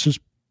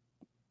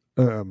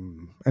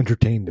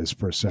entertain this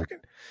for a second.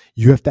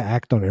 You have to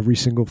act on every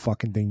single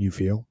fucking thing you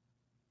feel?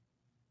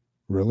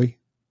 Really?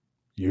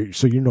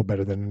 So you're no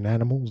better than an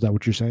animal? Is that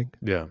what you're saying?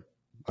 Yeah.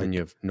 And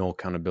you have no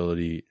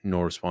accountability,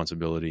 no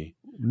responsibility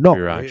No. for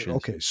your actions.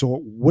 Okay, so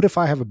what if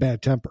I have a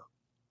bad temper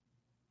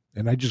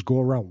and I just go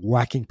around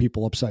whacking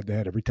people upside the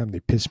head every time they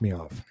piss me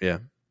off? Yeah.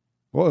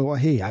 Well,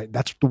 hey,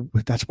 that's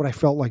what I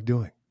felt like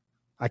doing.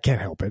 I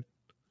can't help it.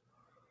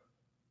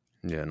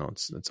 Yeah, no,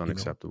 it's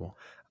unacceptable.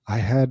 I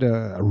had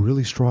a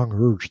really strong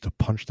urge to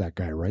punch that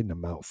guy right in the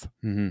mouth.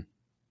 Mm-hmm.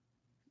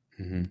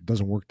 Mm-hmm. It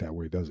doesn't work that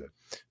way, does it?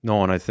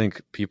 No, and I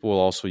think people will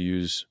also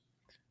use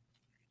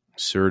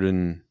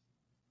certain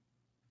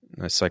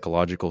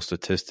psychological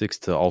statistics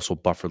to also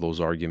buffer those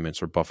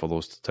arguments or buffer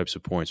those types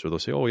of points where they'll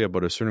say, oh yeah,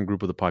 but a certain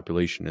group of the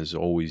population is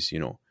always,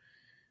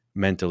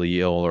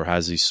 mentally ill or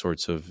has these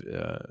sorts of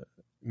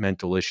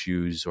mental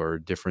issues or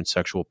different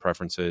sexual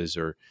preferences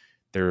or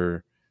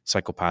they're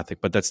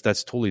psychopathic. But that's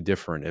totally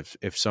different.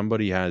 If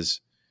somebody has,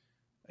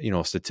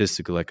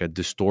 statistically like a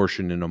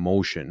distortion in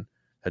emotion,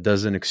 that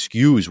doesn't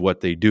excuse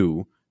what they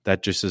do.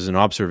 That just is an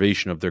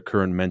observation of their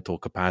current mental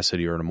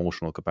capacity or an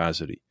emotional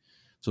capacity.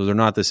 So they're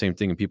not the same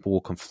thing, and people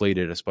will conflate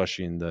it,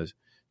 especially in the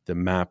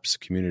MAPS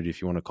community,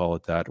 if you want to call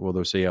it that. Well,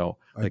 they'll say, "Oh,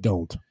 I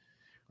don't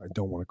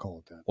want to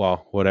call it that."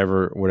 Well,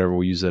 whatever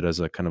we use it as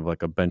a kind of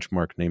like a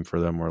benchmark name for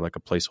them or like a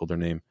placeholder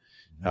name.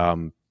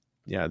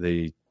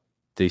 Mm-hmm.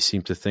 They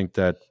seem to think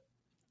that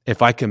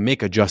if I can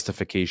make a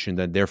justification,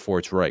 then therefore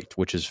it's right,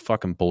 which is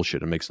fucking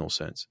bullshit. It makes no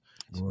sense.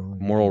 Well,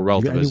 moral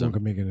relativism.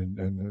 Anyone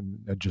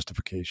can make a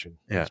justification.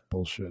 Yeah, it's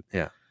bullshit.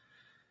 Yeah,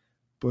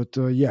 but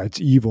it's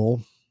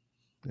evil.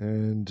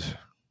 And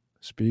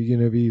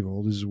speaking of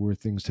evil, this is where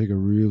things take a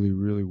really,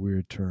 really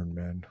weird turn,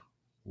 man.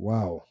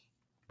 Wow.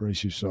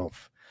 Brace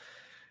yourself.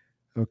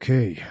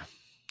 Okay.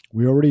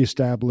 We already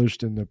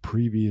established in the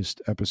previous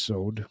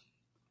episode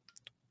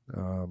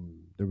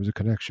there was a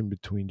connection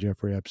between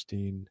Jeffrey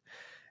Epstein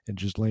and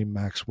Ghislaine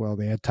Maxwell.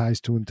 They had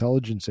ties to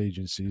intelligence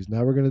agencies.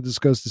 Now we're going to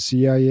discuss the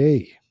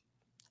CIA.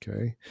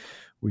 Okay.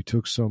 We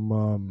took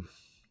some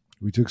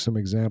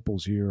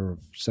examples here of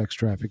sex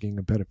trafficking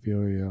and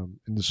pedophilia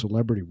in the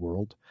celebrity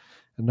world.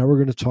 And now we're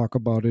going to talk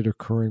about it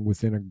occurring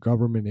within a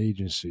government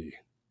agency.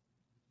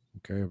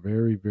 Okay, a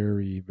very,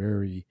 very,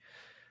 very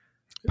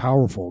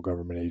powerful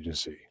government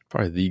agency.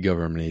 Probably the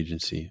government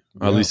agency,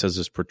 Yeah. at least as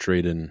it's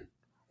portrayed in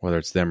whether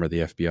it's them or the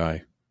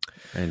FBI,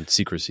 and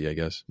secrecy, I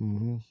guess.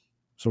 Mm-hmm.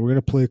 So we're going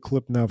to play a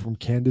clip now from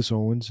Candace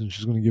Owens, and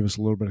she's going to give us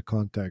a little bit of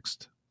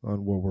context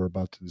on what we're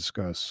about to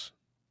discuss.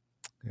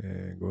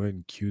 And go ahead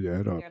and cue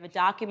that up. The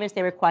documents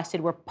they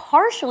requested were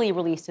partially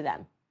released to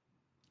them.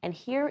 And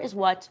here is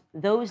what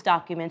those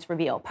documents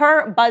reveal,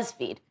 per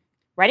BuzzFeed.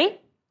 Ready?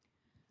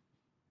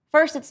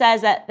 First, it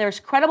says that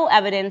there's credible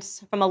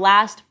evidence from the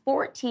last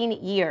 14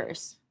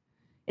 years.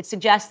 It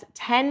suggests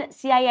 10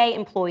 CIA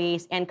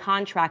employees and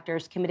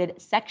contractors committed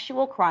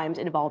sexual crimes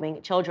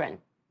involving children.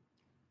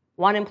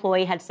 One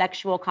employee had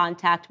sexual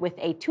contact with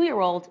a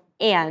 2-year-old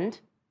and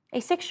a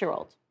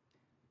 6-year-old.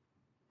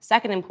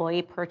 Second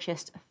employee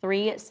purchased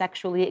 3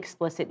 sexually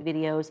explicit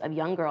videos of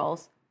young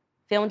girls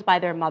filmed by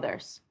their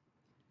mothers.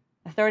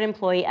 The third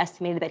employee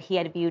estimated that he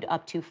had viewed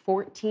up to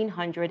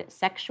 1,400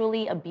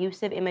 sexually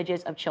abusive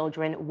images of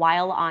children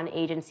while on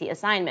agency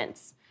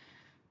assignments.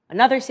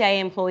 Another CIA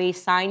employee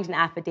signed an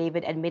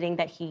affidavit admitting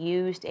that he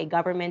used a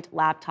government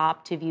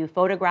laptop to view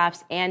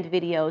photographs and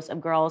videos of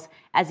girls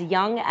as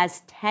young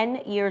as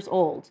 10 years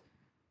old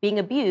being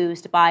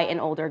abused by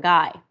an older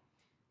guy.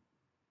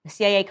 The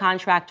CIA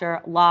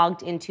contractor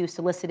logged into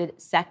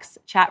solicited sex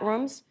chat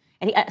rooms,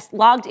 and he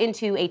logged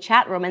into a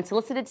chat room and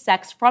solicited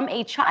sex from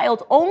a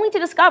child only to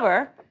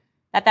discover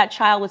that that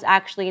child was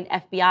actually an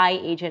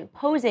FBI agent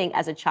posing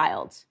as a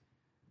child.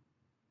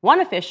 One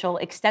official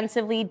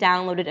extensively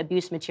downloaded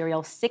abuse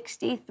material,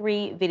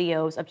 63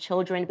 videos of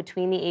children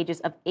between the ages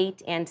of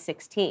 8 and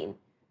 16.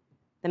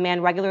 The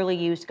man regularly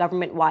used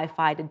government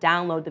Wi-Fi to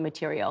download the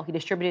material. He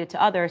distributed it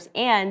to others,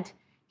 and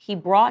he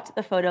brought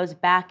the photos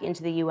back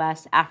into the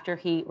U.S. after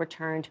he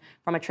returned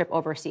from a trip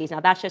overseas.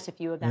 Now, that's just a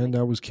few of them. And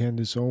that was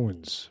Candace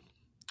Owens.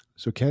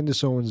 So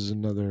Candace Owens is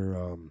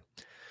another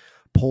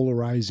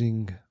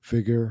polarizing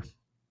figure.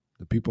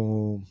 The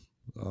people,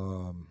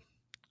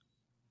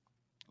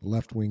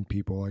 left-wing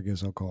people, I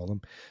guess I'll call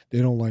them,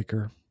 they don't like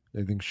her.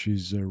 They think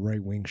she's a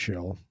right-wing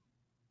shell.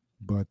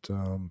 But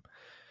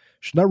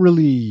she's not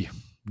really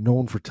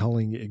known for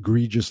telling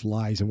egregious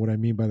lies. And what I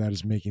mean by that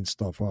is making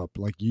stuff up.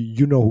 Like,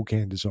 you know who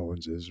Candace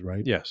Owens is,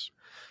 right? Yes.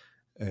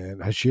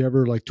 And has she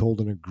ever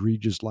told an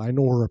egregious lie? I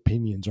know her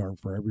opinions aren't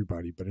for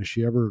everybody, but has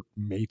she ever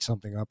made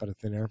something up out of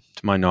thin air?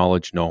 To my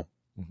knowledge, no.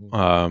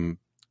 Mm-hmm.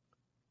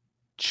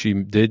 She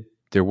did.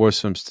 There was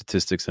some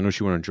statistics. I know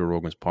she went on Joe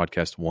Rogan's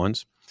podcast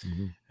once.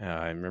 Mm-hmm.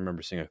 I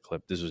remember seeing a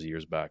clip. This was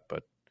years back,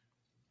 but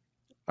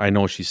I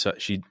know she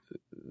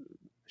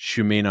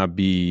may not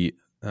be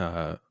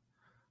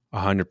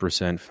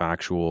 100%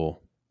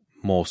 factual.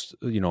 Most,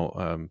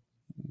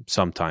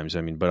 sometimes.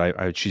 I mean,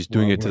 but she's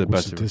doing it to the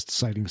best of her.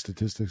 Citing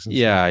statistics. And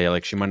Yeah, yeah.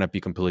 Like she might not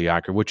be completely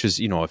accurate, which is,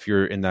 if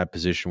you're in that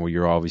position where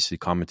you're obviously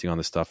commenting on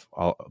this stuff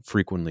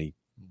frequently,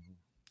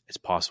 it's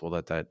possible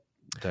that can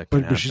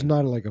happen. But she's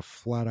not like a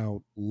flat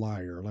out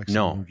liar, like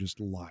someone who just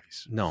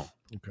lies. No.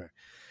 Okay.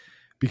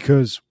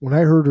 Because when I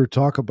heard her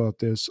talk about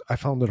this, I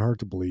found it hard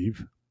to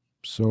believe.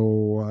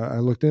 So I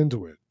looked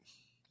into it,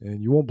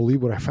 and you won't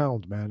believe what I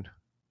found, man.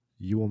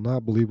 You will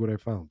not believe what I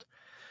found.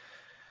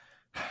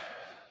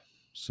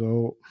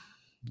 So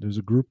there's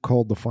a group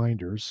called the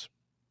Finders.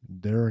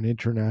 They're an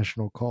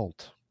international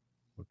cult.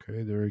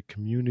 Okay, they're a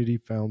community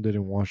founded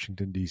in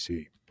Washington,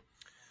 D.C.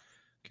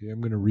 Okay,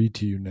 I'm going to read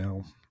to you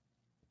now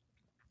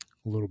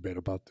a little bit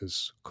about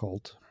this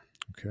cult.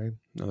 Okay.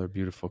 Another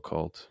beautiful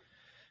cult.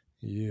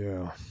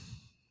 Yeah.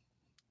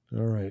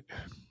 All right.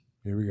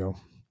 Here we go.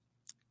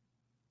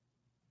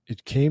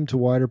 It came to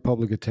wider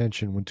public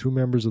attention when 2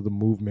 members of the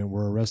movement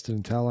were arrested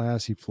in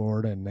Tallahassee,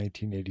 Florida in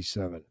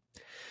 1987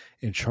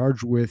 and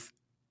charged with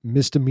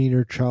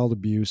misdemeanor child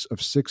abuse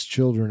of 6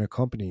 children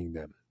accompanying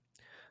them.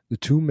 The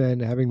 2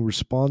 men, having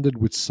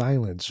responded with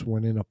silence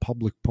when in a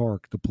public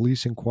park, the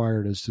police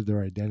inquired as to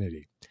their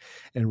identity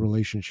and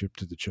relationship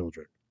to the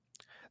children.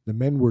 The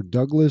men were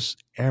Douglas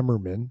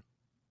Ammerman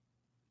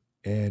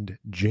and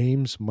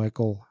James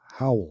Michael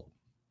Howell,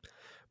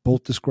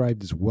 both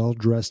described as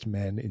well-dressed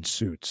men in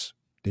suits.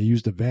 They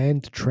used a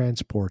van to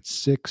transport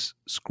 6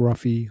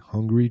 scruffy,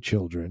 hungry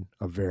children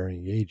of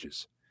varying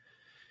ages.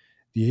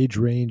 The age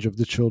range of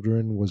the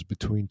children was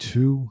between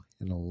 2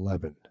 and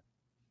 11.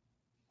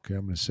 Okay,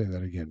 I'm going to say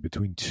that again,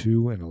 between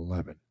 2 and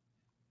 11.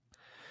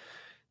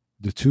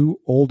 The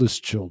 2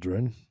 oldest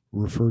children,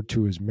 referred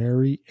to as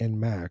Mary and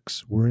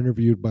Max, were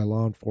interviewed by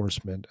law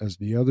enforcement as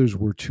the others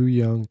were too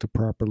young to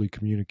properly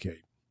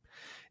communicate.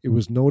 It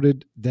was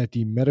noted that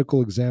the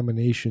medical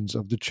examinations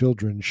of the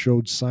children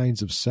showed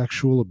signs of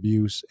sexual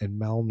abuse and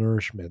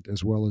malnourishment,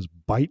 as well as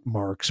bite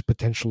marks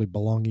potentially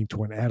belonging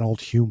to an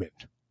adult human.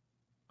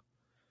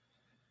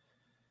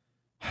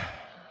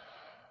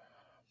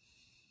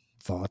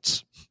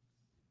 Thoughts?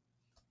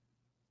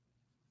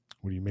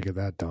 What do you make of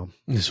that, Dom?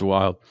 It's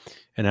wild.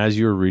 And as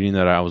you were reading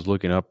that, I was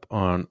looking up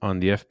on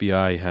the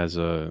FBI has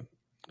a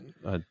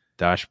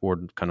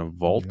dashboard kind of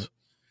vault. Yeah.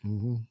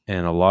 Mm-hmm.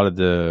 And a lot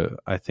of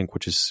I think,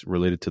 which is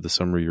related to the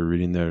summary you're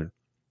reading there,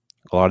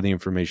 a lot of the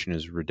information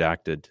is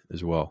redacted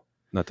as well.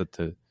 Not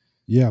that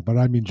Yeah, but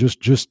I mean,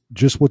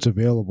 just what's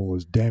available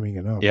is damning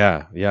enough.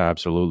 Yeah,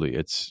 absolutely.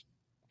 It's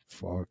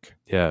fuck.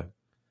 Yeah,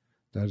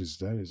 that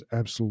is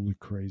absolutely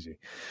crazy.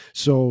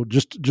 So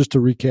just to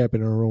recap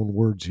in our own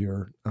words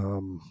here,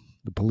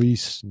 the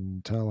police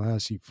in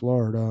Tallahassee,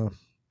 Florida,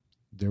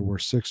 there were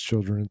 6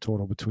 children in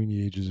total between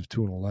the ages of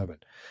 2 and 11.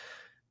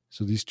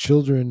 So these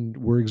children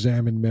were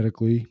examined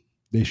medically.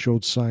 They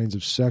showed signs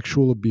of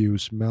sexual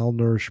abuse,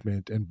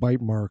 malnourishment, and bite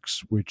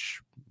marks,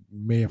 which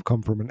may have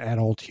come from an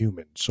adult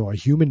human. So a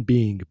human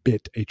being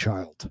bit a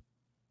child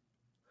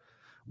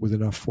with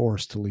enough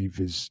force to leave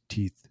his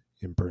teeth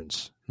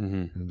imprints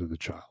into the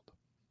child.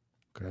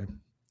 Okay.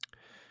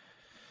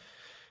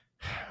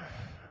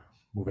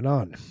 Moving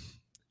on.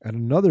 At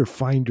another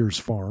Finders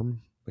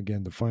farm,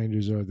 again, the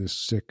Finders are this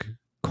sick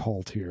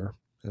cult here.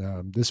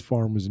 This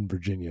farm was in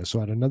Virginia.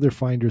 So at another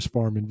Finders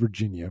farm in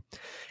Virginia,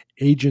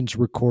 agents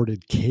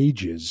recorded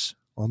cages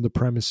on the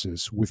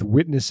premises with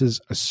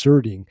witnesses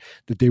asserting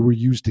that they were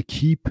used to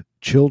keep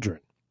children.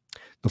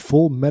 The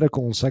full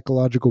medical and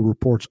psychological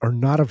reports are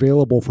not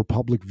available for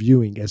public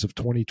viewing as of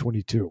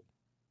 2022.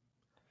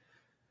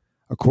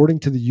 According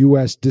to the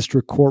U.S.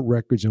 District Court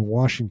records in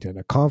Washington,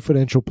 a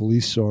confidential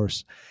police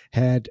source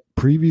had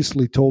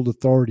previously told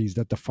authorities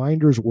that the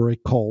Finders were a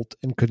cult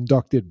and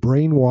conducted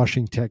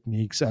brainwashing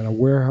techniques at a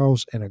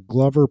warehouse and a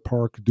Glover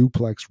Park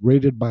duplex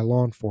raided by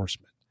law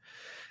enforcement.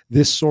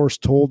 This source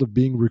told of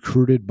being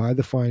recruited by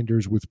the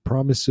Finders with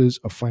promises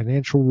of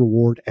financial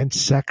reward and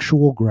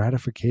sexual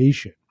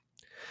gratification,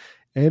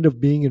 and of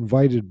being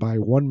invited by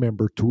one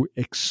member to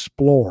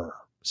explore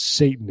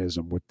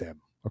Satanism with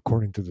them,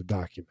 according to the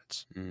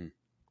documents.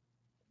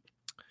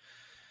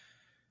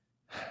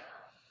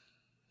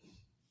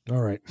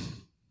 All right.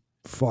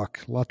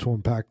 Fuck. A lot to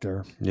unpack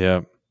there.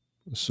 Yeah.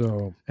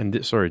 So.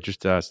 And sorry,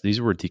 just to ask, these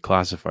were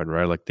declassified,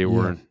 right? Like they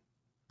weren't.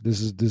 This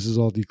is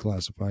all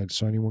declassified,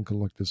 so anyone can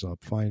look this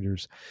up.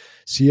 Finders.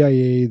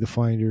 CIA, the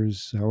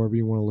Finders, however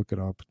you want to look it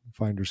up.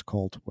 Finders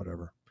cult,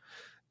 whatever.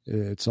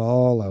 It's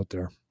all out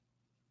there.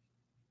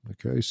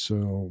 Okay,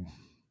 so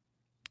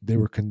they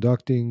were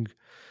conducting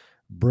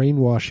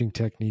brainwashing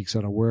techniques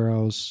at a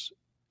warehouse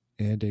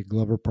and a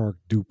Glover Park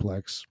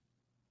duplex.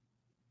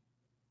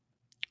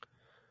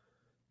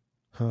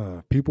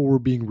 People were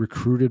being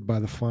recruited by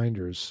the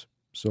Finders.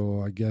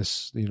 So I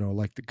guess,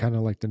 like kind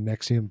of like the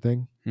NXIVM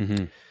thing.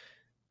 Mm-hmm.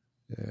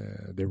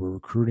 They were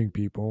recruiting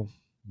people,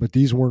 but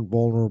these weren't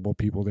vulnerable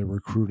people they were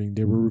recruiting.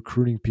 They were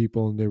recruiting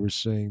people, and they were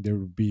saying there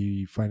would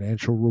be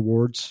financial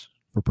rewards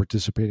for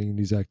participating in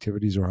these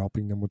activities or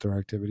helping them with their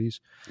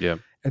activities. Yeah.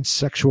 And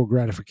sexual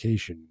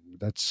gratification.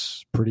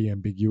 That's pretty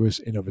ambiguous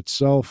in of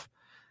itself.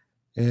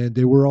 And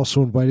they were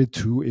also invited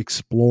to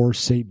explore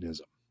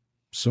Satanism.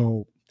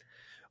 So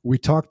we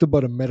talked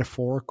about a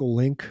metaphorical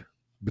link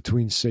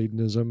between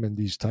Satanism and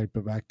these type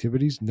of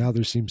activities. Now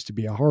there seems to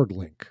be a hard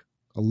link,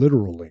 a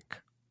literal link.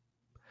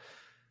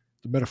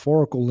 The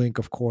metaphorical link,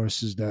 of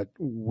course, is that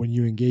when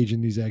you engage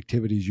in these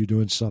activities, you're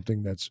doing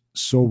something that's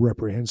so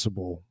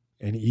reprehensible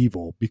and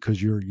evil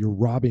because you're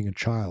robbing a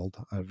child,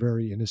 a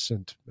very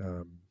innocent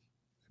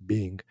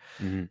being,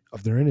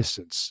 of their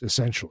innocence,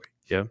 essentially.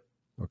 Yeah.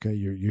 Okay,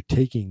 you're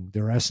taking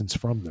their essence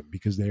from them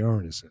because they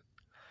are innocent,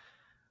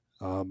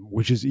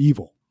 which is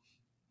evil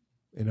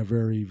in a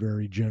very,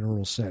 very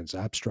general sense,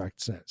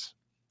 abstract sense.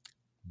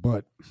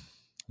 But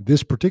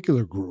this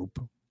particular group,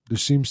 there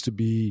seems to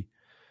be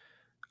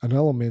an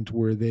element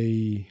where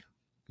they,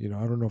 I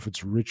don't know if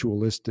it's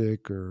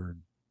ritualistic or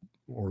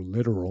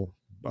literal,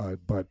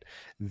 but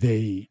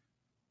they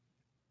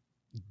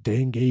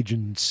engage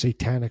in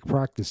satanic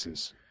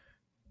practices,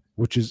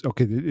 which is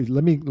okay.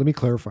 Let me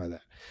clarify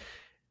that.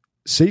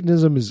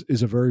 Satanism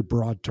is a very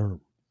broad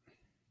term.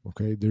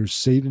 Okay, there's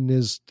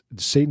Satanist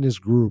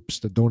groups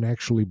that don't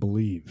actually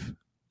believe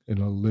in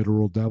a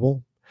literal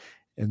devil,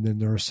 and then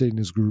there are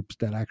Satanist groups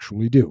that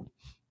actually do.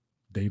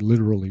 They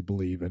literally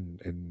believe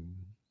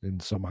in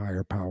some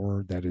higher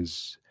power that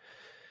is,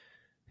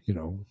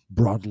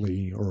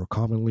 broadly or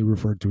commonly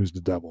referred to as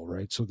the devil,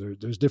 right? So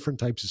there's different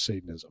types of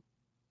Satanism.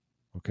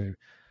 Okay,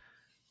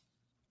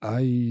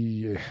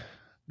 I'm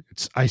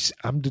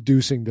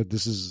deducing that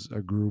this is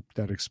a group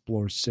that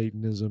explores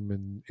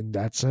Satanism in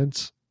that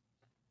sense.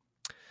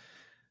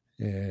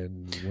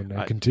 And when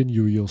I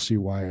continue, you'll see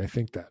why I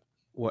think that.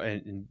 Well,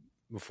 and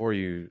before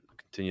you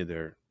continue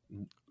there,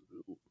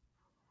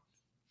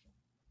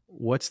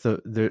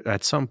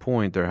 at some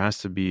point there has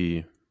to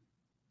be,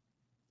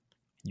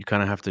 you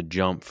kind of have to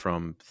jump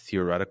from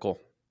theoretical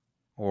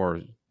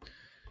or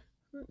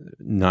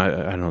not.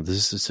 I don't know.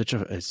 This is such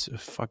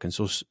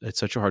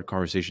a hard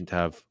conversation to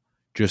have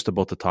just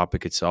about the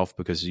topic itself,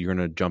 because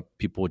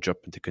people will jump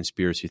into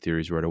conspiracy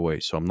theories right away.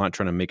 So I'm not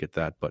trying to make it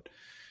that, but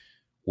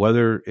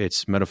whether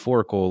it's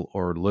metaphorical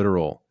or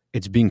literal,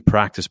 it's being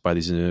practiced by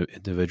these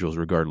individuals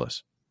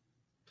regardless.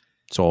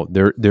 So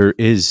there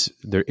is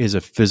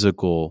a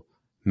physical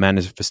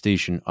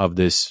manifestation of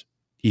this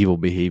evil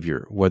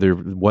behavior.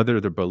 Whether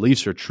their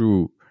beliefs are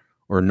true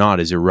or not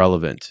is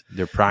irrelevant.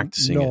 They're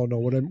practicing it. No.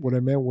 What I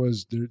meant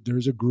was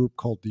there's a group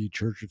called the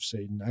Church of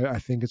Satan. I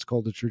think it's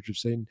called the Church of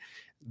Satan.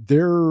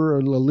 They're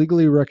a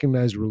legally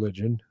recognized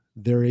religion.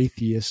 They're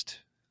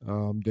atheist.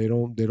 They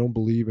don't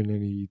believe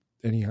in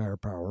any higher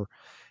power.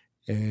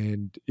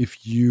 And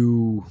if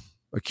you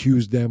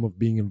accuse them of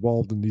being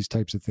involved in these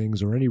types of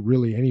things or any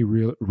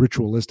real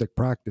ritualistic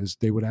practice,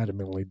 they would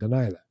adamantly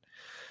deny that.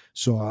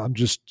 So I'm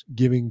just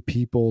giving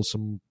people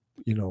some,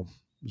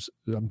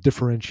 I'm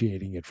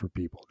differentiating it for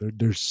people.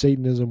 There's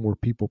Satanism where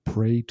people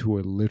pray to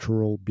a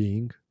literal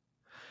being.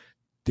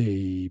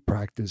 They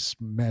practice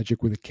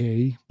magic with a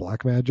K,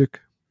 black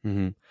magic,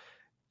 and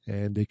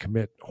they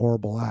commit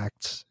horrible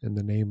acts in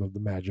the name of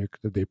the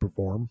magic that they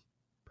perform.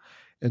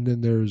 And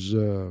then there's,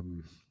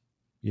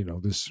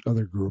 this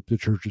other group, the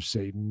Church of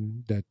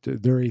Satan, that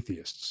they're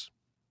atheists.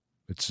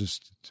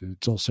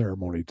 It's all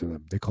ceremony to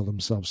them. They call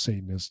themselves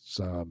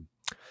Satanists.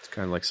 It's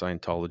kind of like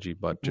Scientology,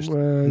 but just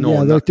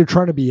they're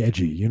trying to be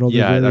edgy.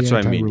 That's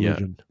what I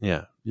mean.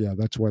 Yeah.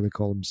 That's why they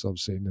call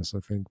themselves Satanists, I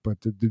think. But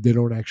they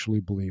don't actually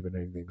believe in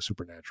anything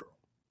supernatural,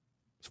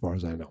 as far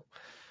as I know.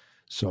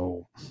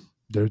 So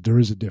there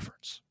is a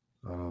difference.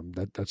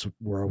 That's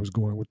where I was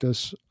going with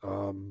this.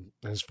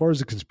 As far as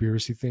the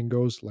conspiracy thing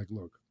goes,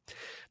 look,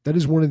 that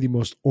is one of the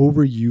most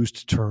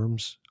overused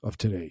terms of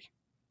today.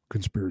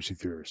 Conspiracy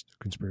theorist.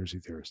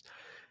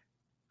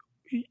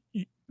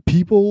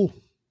 People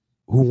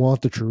who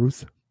want the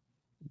truth,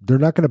 they're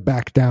not going to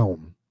back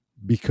down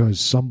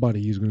because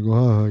somebody is going to go,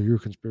 oh, you're a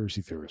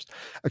conspiracy theorist.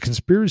 A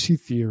conspiracy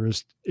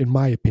theorist, in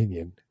my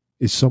opinion,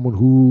 is someone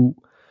who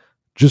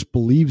just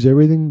believes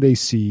everything they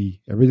see,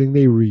 everything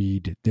they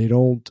read. They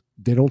don't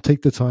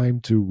take the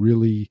time to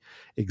really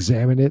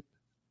examine it,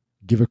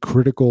 give a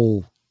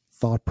critical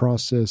thought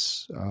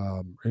process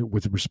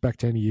with respect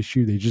to any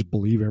issue. They just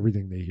believe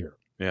everything they hear.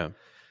 Yeah.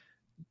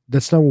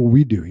 That's not what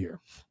we do here.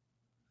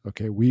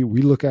 Okay, we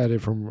look at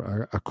it from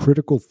a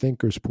critical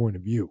thinker's point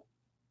of view,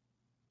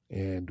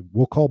 and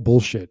we'll call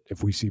bullshit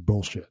if we see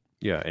bullshit.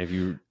 Yeah, if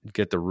you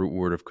get the root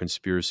word of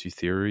conspiracy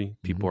theory,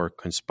 people are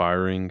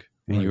conspiring,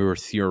 and you're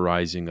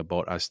theorizing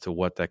about as to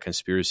what that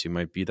conspiracy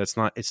might be. It's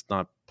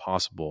not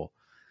possible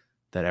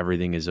that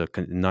everything is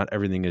not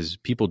everything is.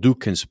 People do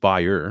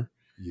conspire.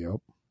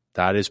 Yep,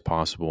 that is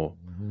possible,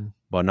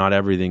 but not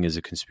everything is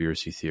a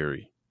conspiracy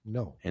theory.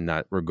 No, in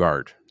that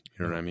regard,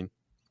 you know what I mean.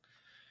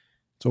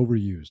 It's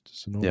overused.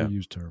 It's an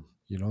overused term.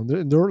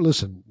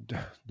 Listen,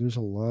 there's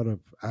a lot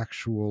of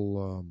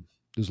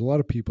there's a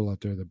lot of people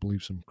out there that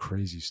believe some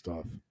crazy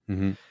stuff,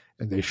 and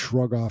they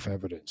shrug off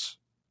evidence.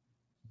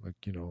 I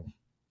don't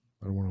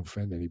want to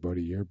offend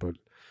anybody here, but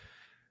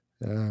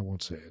I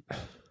won't say it.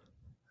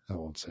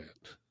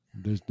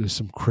 There's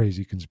some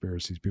crazy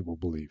conspiracies people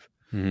believe,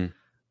 and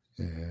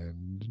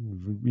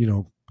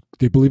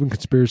they believe in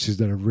conspiracies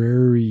that are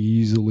very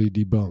easily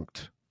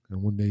debunked.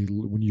 And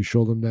when you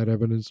show them that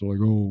evidence, they're like,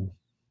 oh,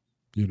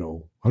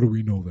 how do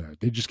we know that?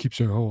 They just keep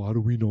saying, oh, how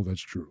do we know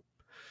that's true?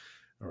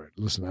 All right,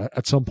 listen,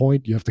 at some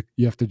point you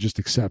have to just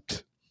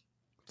accept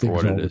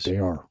things are what they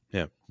are.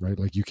 Yeah. Right?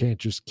 Like you can't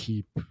just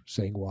keep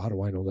saying, well, how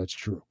do I know that's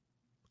true?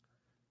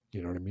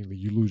 You know what I mean?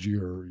 You lose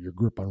your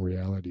grip on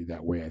reality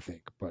that way, I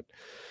think. But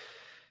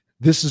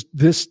this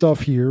stuff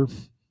here,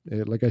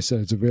 like I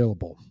said, it's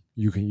available.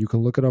 You can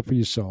look it up for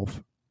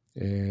yourself.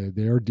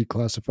 They are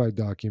declassified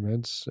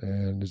documents,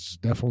 and it's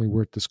definitely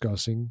worth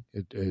discussing.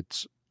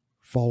 It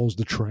follows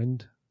the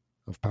trend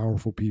of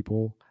powerful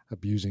people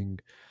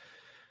abusing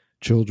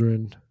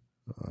children,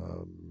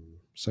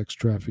 sex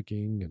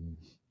trafficking,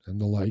 and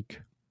the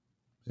like.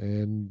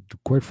 And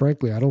quite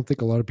frankly, I don't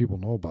think a lot of people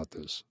know about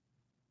this.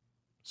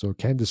 So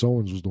Candace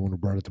Owens was the one who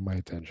brought it to my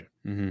attention.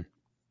 Mm-hmm.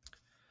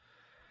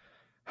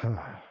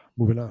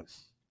 Moving on.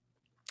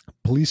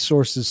 Police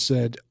sources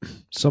said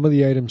some of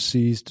the items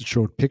seized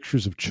showed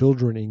pictures of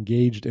children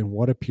engaged in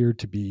what appeared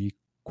to be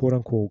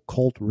quote-unquote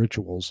cult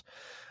rituals.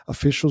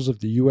 Officials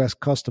of the U.S.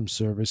 Customs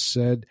Service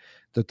said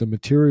that the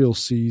material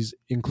seized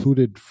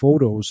included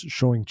photos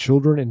showing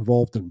children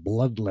involved in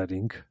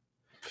bloodletting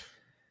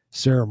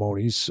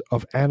ceremonies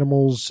of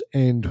animals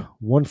and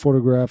one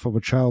photograph of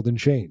a child in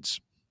chains.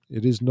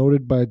 It is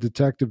noted by a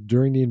detective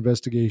during the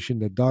investigation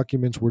that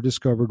documents were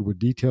discovered with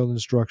detailed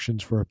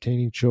instructions for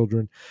obtaining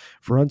children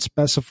for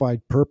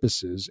unspecified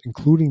purposes,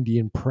 including the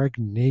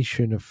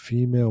impregnation of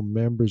female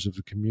members of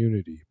the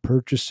community,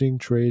 purchasing,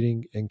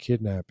 trading, and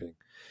kidnapping.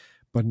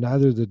 But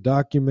neither the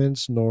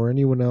documents nor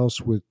anyone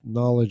else with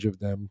knowledge of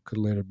them could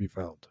later be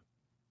found.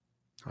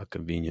 How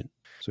convenient.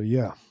 So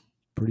yeah,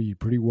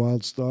 pretty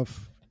wild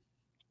stuff.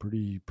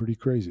 Pretty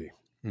crazy.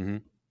 Mm-hmm.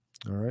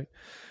 All right.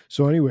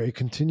 So anyway, it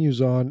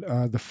continues on.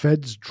 The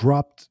feds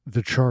dropped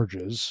the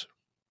charges.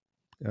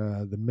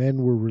 The men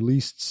were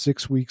released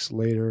 6 weeks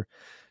later.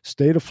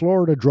 State of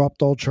Florida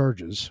dropped all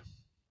charges.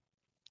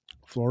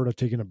 Florida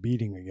taking a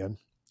beating again.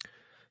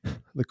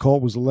 The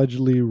cult was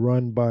allegedly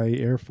run by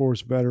Air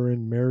Force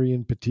veteran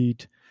Marion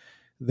Petit.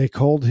 They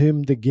called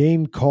him the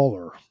game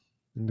caller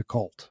in the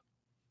cult.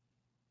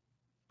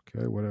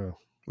 Okay, what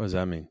does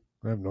that mean?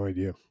 I have no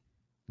idea.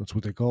 That's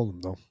what they called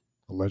him, though,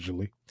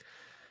 allegedly.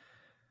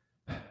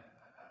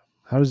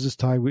 How does this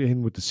tie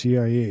in with the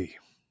CIA?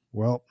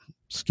 Well,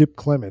 Skip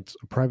Clements,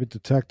 a private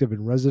detective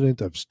and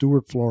resident of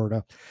Stuart,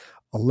 Florida,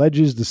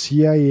 alleges the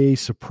CIA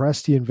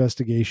suppressed the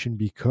investigation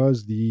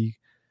because the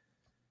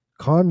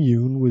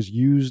commune was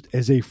used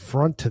as a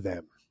front to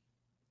them.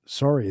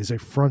 As a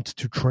front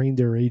to train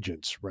their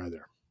agents,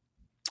 rather.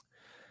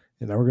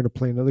 And now we're going to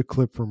play another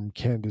clip from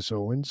Candace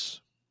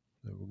Owens.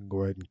 We can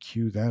go ahead and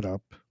cue that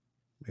up,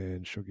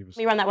 and she'll give us...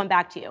 Let me run that one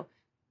back to you.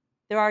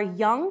 There are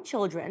young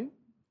children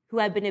who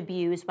have been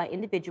abused by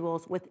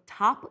individuals with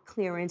top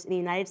clearance in the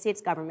United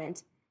States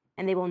government,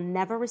 and they will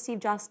never receive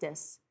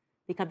justice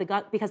because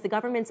the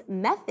government's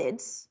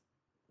methods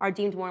are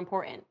deemed more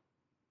important.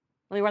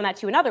 Let me run that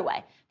to you another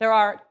way. There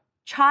are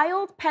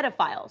child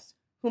pedophiles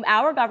whom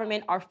our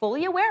government are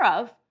fully aware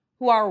of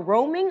who are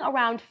roaming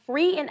around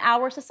free in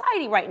our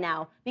society right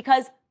now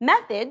because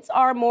methods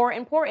are more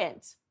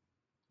important.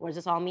 What does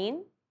this all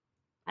mean?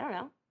 I don't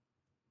know.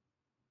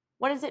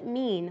 What does it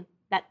mean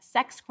that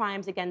sex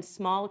crimes against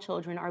small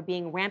children are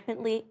being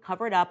rampantly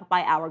covered up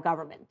by our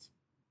government?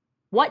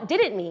 What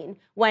did it mean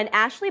when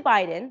Ashley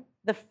Biden,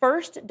 the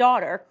first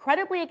daughter,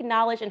 credibly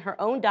acknowledged in her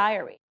own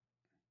diary?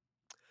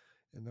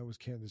 And that was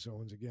Candace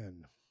Owens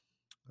again.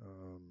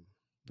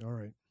 All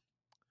right.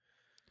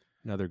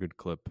 Another good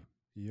clip.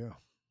 Yeah.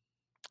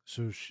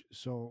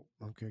 So,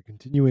 okay,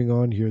 continuing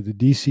on here, the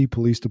D.C.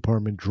 Police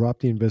Department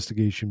dropped the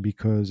investigation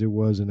because it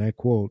was, and I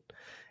quote,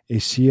 a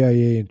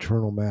CIA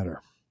internal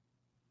matter.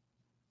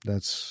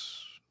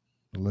 That's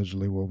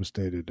allegedly what was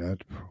stated.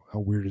 How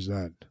weird is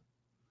that?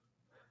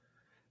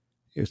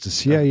 It's the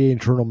CIA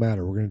internal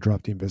matter. We're going to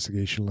drop the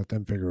investigation, let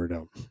them figure it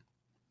out.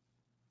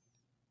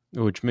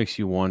 Which makes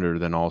you wonder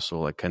then also,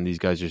 like, can these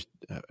guys just,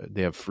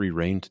 they have free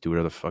reign to do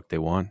whatever the fuck they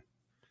want?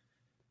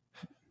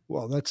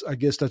 Well, I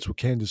guess that's what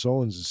Candace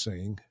Owens is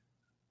saying.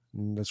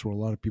 And that's what a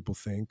lot of people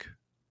think.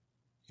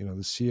 You know,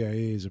 the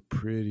CIA is a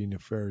pretty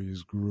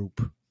nefarious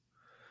group,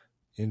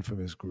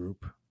 infamous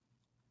group.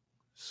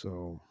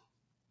 So,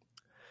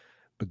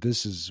 but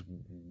this is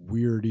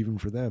weird even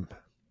for them.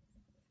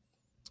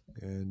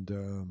 And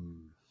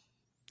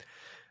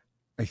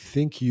I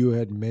think you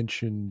had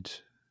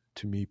mentioned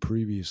to me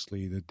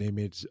previously that they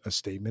made a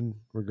statement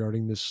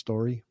regarding this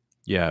story.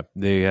 Yeah,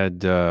 they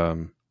had.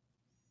 I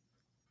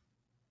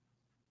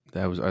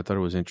thought it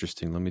was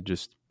interesting. Let me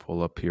just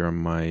pull up here on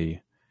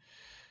my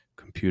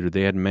computer.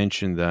 They had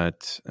mentioned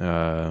that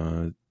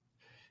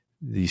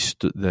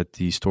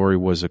the story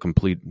was a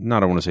complete,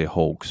 not I want to say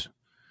hoax,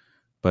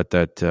 but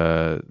that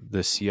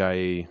the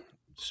CIA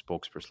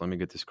spokesperson. Let me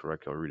get this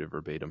correct. I'll read it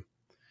verbatim.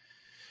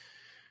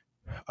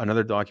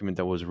 Another document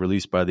that was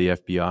released by the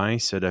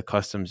FBI said a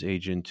customs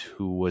agent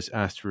who was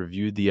asked to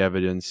review the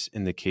evidence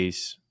in the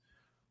case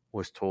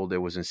was told it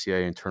was in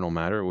CIA internal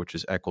matter, which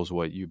is echoes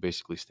what you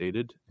basically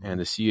stated. And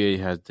the CIA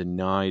has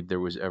denied there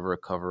was ever a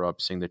cover-up,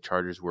 saying the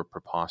charges were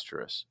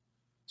preposterous.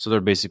 So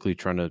they're basically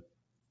trying to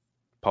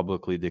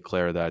publicly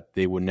declare that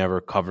they would never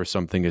cover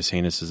something as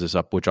heinous as this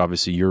up, which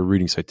obviously you're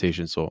reading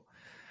citations, so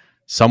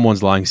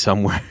someone's lying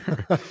somewhere.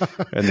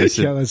 And they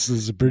said, yeah, this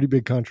is a pretty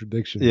big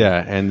contradiction.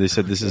 yeah, and they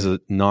said this is a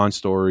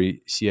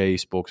non-story. CIA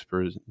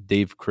spokesperson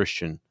Dave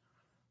Christian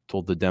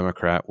told The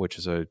Democrat, which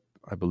is I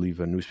believe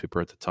a newspaper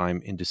at the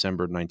time, in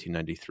December of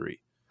 1993.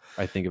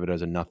 I think of it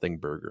as a nothing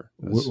burger.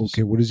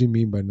 Okay, what does he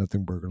mean by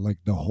nothing burger? Like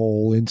the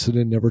whole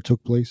incident never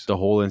took place? The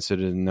whole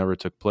incident never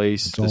took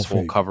place. It's this all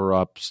whole fake.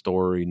 cover-up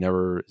story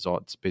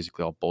it's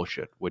basically all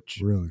bullshit, which,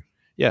 Really?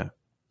 yeah.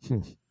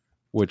 Hmm.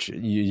 Which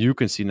you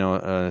can see now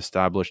an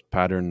established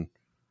pattern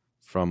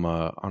from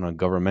on a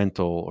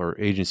governmental or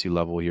agency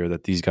level here,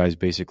 that these guys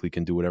basically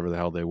can do whatever the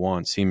hell they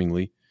want,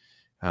 seemingly,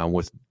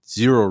 with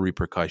zero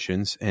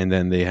repercussions. And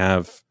then they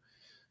have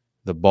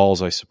the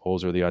balls, I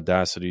suppose, or the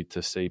audacity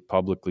to say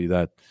publicly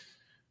that,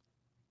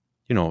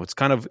 you know,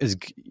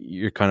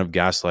 you're kind of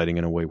gaslighting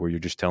in a way, where you're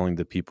just telling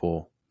the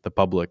people, the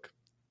public,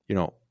 you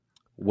know,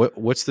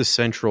 what's the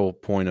central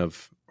point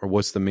of, or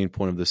what's the main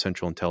point of the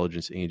Central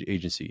Intelligence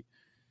Agency?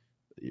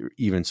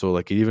 Even so,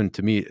 like, even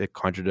to me, it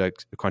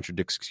contradicts,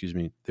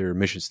 their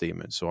mission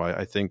statement. So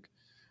I think,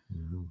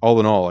 all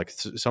in all, like,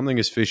 something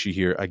is fishy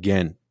here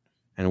again,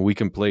 and we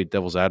can play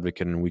devil's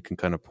advocate and we can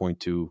kind of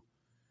point to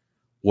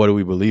what do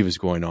we believe is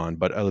going on.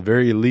 But at the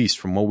very least,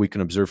 from what we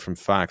can observe from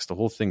facts, the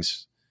whole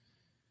thing's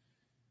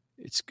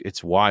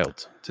it's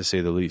wild, to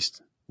say the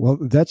least. Well,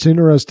 that's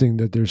interesting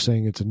that they're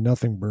saying it's a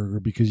nothing burger,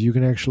 because you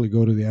can actually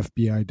go to the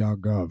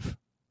FBI.gov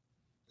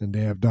and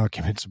they have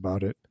documents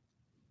about it.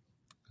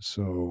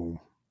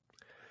 So,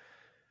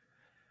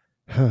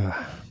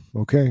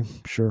 okay,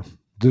 sure.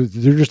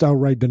 They're just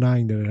outright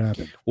denying that it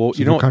happened. Well, So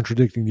you they're know,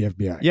 contradicting the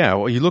FBI. yeah.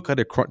 Well, you look at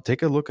it.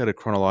 Take a look at it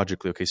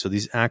chronologically. Okay, so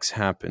these acts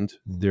happened.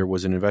 There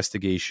was an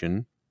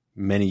investigation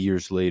many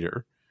years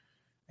later,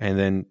 and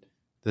then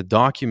the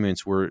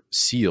documents were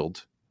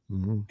sealed,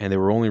 and they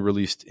were only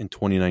released in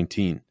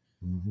 2019.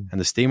 And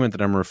the statement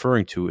that I'm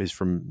referring to is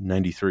from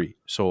 93.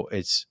 So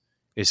it's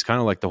kind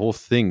of like the whole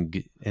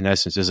thing, in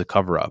essence, is a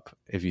cover-up,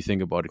 if you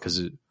think about it.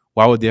 Because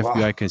why would the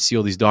FBI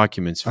conceal these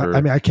documents for? I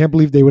mean, I can't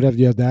believe they would have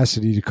the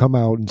audacity to come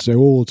out and say,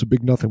 "Oh, it's a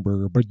big nothing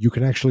burger," but you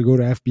can actually go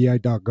to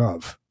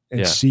FBI.gov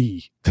and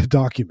see the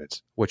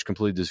documents, which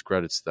completely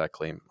discredits that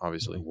claim,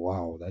 obviously.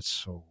 Wow, that's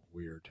so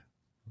weird.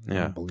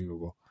 Yeah,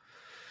 unbelievable.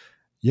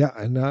 Yeah,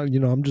 and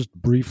I'm just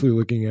briefly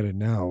looking at it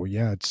now.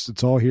 Yeah,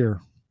 it's all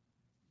here.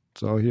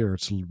 It's all here.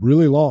 It's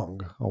really long.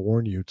 I'll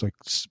warn you. It's like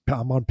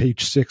I'm on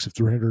page 6 of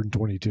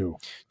 322.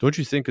 Don't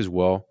you think as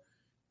well,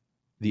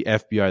 the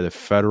FBI, the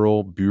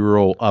Federal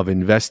Bureau of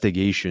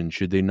Investigation,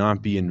 should they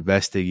not be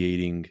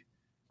investigating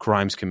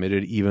crimes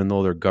committed, even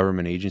though they're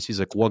government agencies?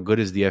 Like, what good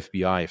is the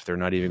FBI if they're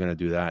not even going to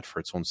do that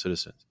for its own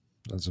citizens?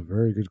 That's a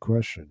very good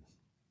question.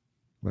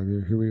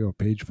 Here we go.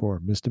 Page 4.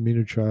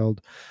 Misdemeanor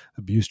child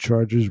abuse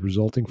charges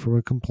resulting from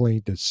a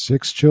complaint that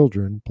 6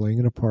 children playing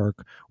in a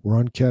park were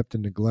unkept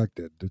and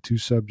neglected. The 2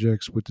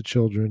 subjects with the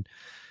children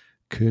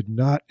could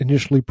not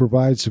initially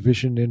provide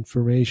sufficient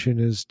information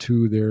as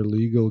to their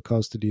legal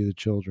custody of the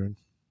children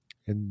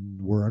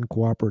and were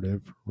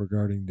uncooperative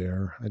regarding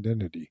their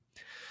identity.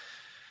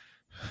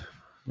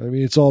 I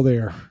mean, it's all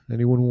there.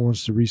 Anyone who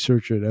wants to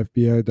research it,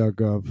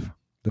 FBI.gov,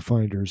 the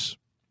finders.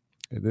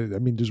 I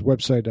mean, there's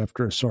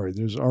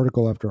there's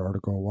article after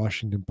article,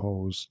 Washington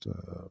Post,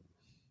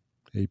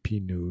 AP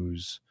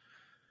News,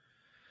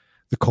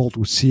 the cult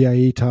with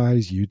CIA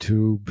ties,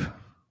 YouTube,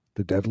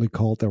 the deadly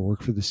cult that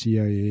worked for the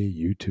CIA,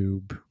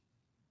 YouTube.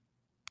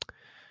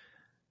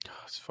 Oh,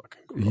 it's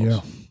fucking gross. Yeah.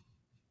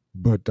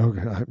 But,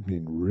 I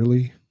mean,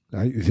 really?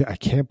 I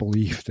can't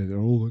believe that,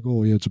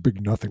 yeah, it's a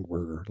big nothing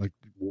burger. Like,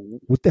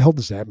 what the hell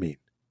does that mean?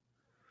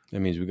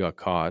 That means we got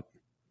caught.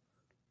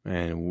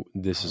 And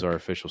this is our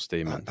official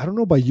statement. I don't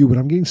know about you, but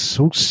I'm getting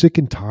so sick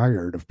and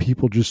tired of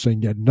people just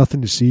saying, yeah,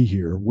 nothing to see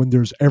here when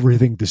there's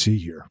everything to see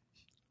here.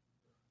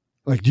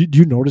 Like, do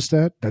you notice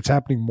that? That's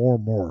happening more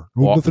and more.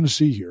 Well, nothing to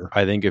see here.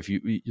 I think I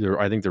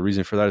think the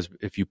reason for that is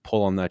if you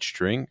pull on that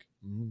string,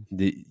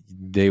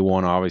 they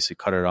want to obviously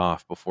cut it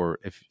off before,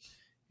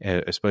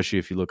 especially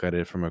if you look at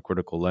it from a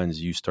critical lens,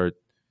 you start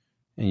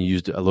and you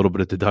use a little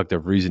bit of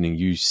deductive reasoning,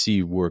 you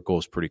see where it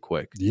goes pretty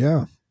quick.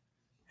 Yeah.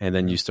 And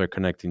then you start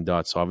connecting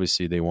dots. So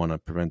obviously, they want to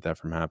prevent that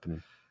from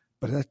happening.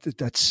 But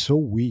that's so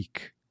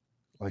weak.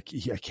 Like,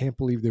 I can't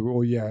believe they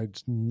were,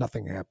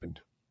 nothing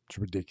happened. It's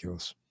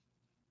ridiculous.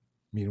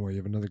 Meanwhile, you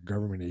have another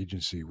government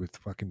agency with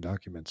fucking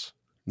documents.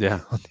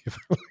 Yeah.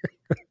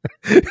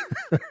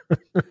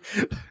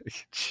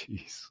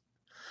 Jeez.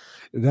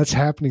 That's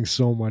happening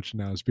so much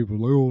now. As people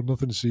are like,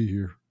 nothing to see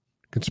here.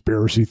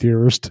 Conspiracy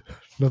theorist.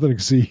 Nothing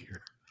to see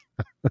here.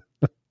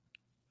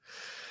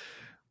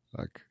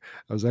 Like,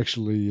 I was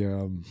actually,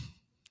 I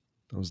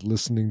was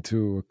listening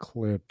to a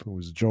clip. It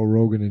was Joe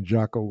Rogan and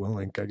Jocko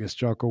Willink. I guess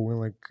Jocko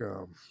Willink,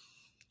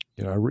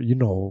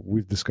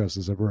 we've discussed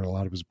this. I've read a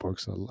lot of his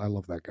books. I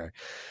love that guy.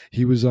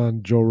 He was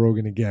on Joe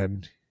Rogan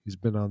again. He's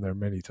been on there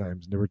many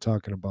times. And they were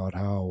talking about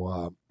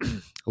how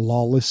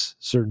lawless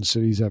certain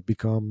cities have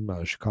become,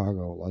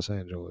 Chicago, Los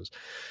Angeles.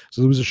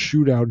 So there was a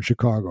shootout in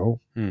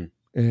Chicago,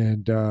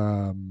 and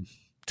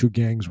two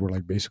gangs were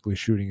like basically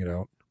shooting it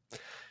out.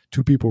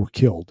 2 people were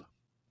killed,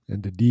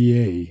 and the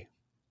DA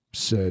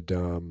said,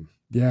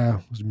 yeah,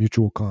 it was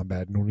mutual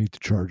combat. No need to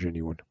charge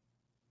anyone.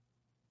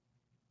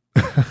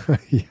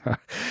 Yeah.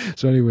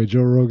 So anyway,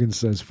 Joe Rogan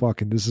says,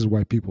 fucking, this is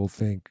why people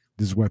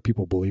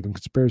believe in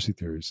conspiracy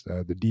theories.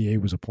 The DA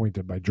was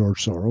appointed by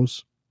George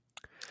Soros.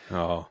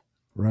 Oh.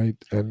 Right.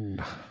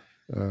 And,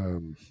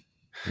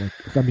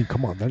 I mean,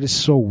 come on, that is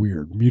so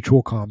weird.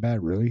 Mutual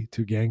combat, really?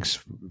 2 gangs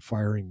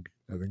firing,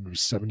 I think it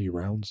was 70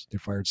 rounds. They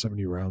fired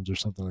 70 rounds or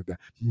something like that.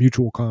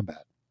 Mutual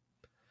combat.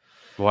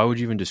 Why would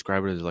you even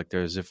describe it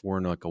as if we're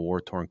in like a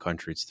war-torn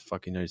country? It's the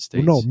fucking United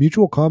States. Well, no,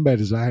 mutual combat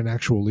is an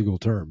actual legal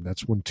term.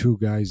 That's when 2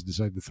 guys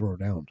decide to throw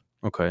down.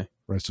 Okay.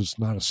 Right, so it's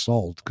not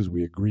assault because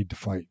we agreed to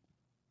fight.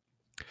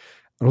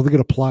 I don't think it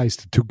applies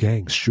to 2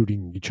 gangs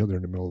shooting each other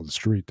in the middle of the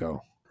street,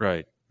 though.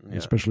 Right. Yeah.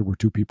 Especially where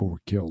 2 people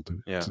were killed.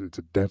 Yeah. It's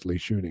a deadly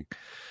shooting.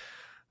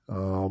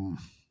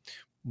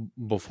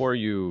 Before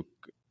you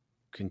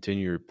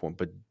continue your point,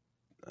 but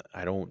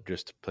I don't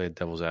just play a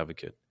devil's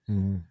advocate.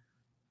 Mm-hmm.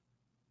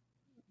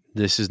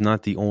 This is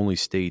not the only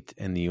state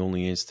and the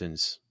only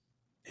instance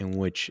in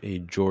which a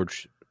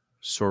George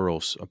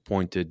Soros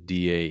appointed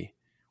DA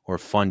or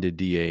funded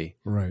DA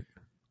right.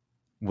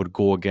 would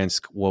go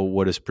against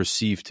what is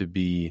perceived to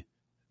be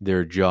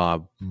their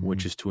job, Mm-hmm.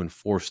 which is to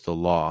enforce the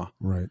law,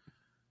 right,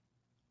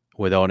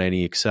 without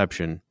any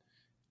exception.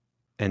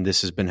 And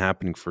this has been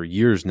happening for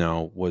years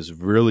now, was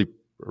really,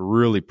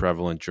 really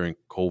prevalent during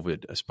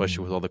COVID,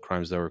 especially with all the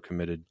crimes that were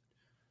committed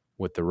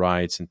with the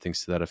riots and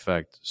things to that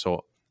effect.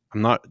 So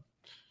I'm not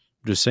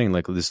just saying,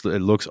 like, this,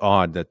 it looks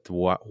odd that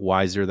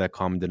why is there that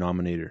common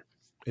denominator?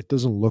 It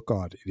doesn't look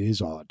odd. It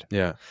is odd.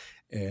 Yeah.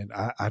 And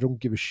I don't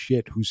give a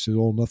shit who says,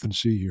 oh, nothing to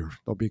see here.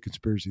 There'll be a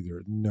conspiracy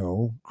there.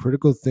 No.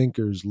 Critical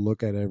thinkers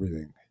look at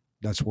everything.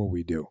 That's what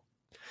we do.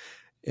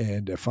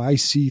 And if I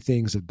see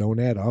things that don't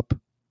add up,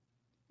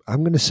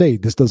 I'm going to say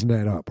this doesn't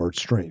add up or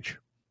it's strange.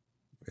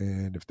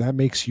 And if that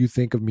makes you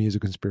think of me as a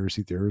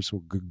conspiracy theorist,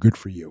 well, good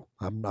for you.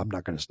 I'm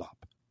not going to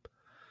stop.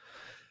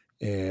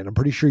 And I'm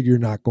pretty sure you're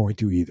not going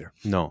to either.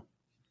 No.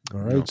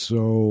 All right. No.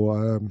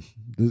 So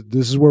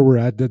this is where we're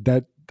at.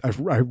 That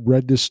I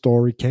read this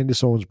story.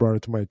 Candace Owens brought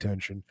it to my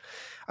attention.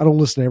 I don't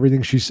listen to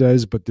everything she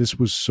says, but this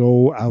was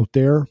so out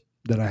there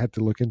that I had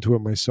to look into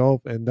it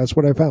myself, and that's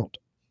what I found.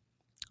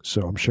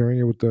 So I'm sharing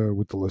it with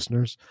the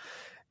listeners,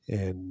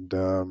 and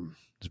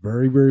it's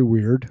very, very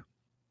weird.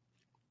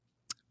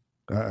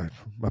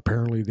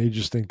 Apparently, they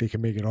just think they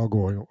can make it all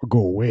go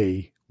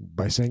away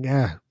by saying,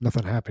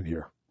 nothing happened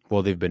here.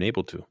 Well, they've been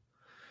able to.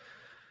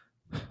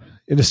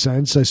 In a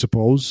sense, I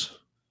suppose.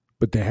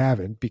 But they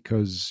haven't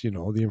because,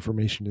 the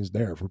information is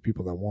there for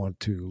people that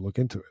want to look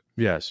into it.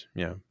 Yes.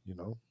 Yeah.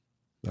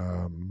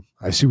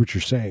 I see what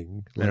you're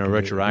saying. In a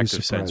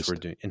retroactive sense,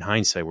 suppressed. in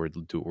hindsight,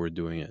 we're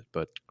doing it,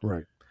 but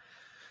right.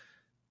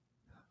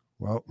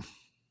 Well,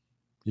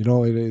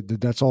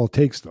 that's all it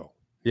takes, though.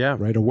 Yeah.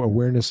 Right.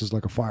 Awareness is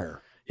like a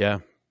fire. Yeah.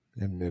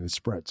 And it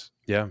spreads.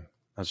 Yeah.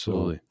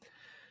 Absolutely.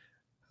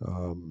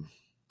 So,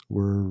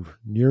 we're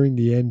nearing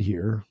the end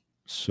here.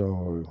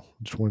 So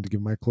just wanted to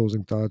give my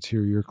closing thoughts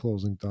here, your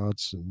closing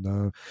thoughts.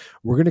 And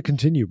we're going to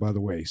continue, by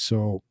the way.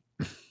 So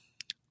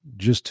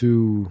just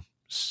to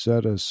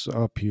set us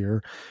up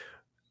here,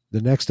 the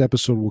next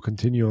episode will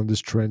continue on this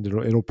trend.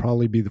 It'll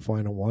probably be the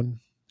final one.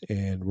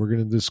 And we're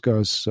going to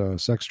discuss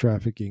sex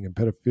trafficking and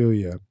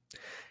pedophilia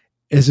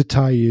as it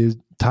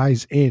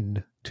ties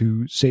in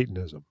to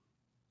Satanism.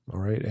 All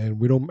right. And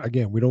we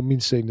don't mean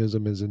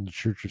Satanism as in the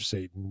Church of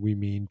Satan. We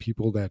mean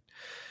people that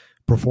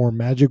perform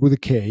magic with a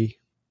K,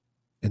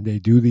 and they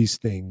do these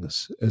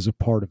things as a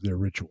part of their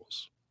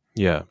rituals.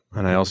 Yeah.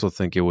 And I also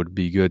think it would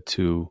be good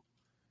to,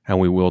 and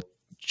we will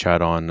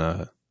chat on,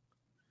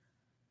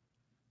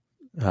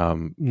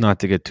 not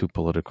to get too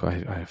political.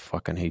 I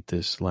fucking hate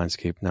this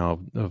landscape now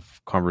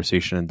of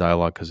conversation and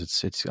dialogue because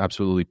it's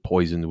absolutely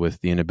poisoned with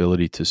the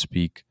inability to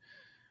speak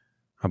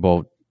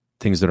about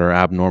things that are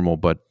abnormal,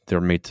 but they're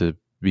made to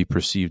be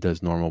perceived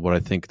as normal. But I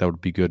think that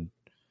would be good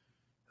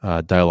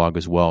dialogue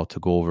as well to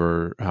go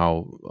over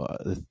how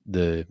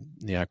the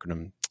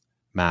acronym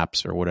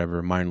MAPS or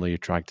whatever, mindly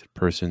attracted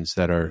persons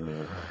that are,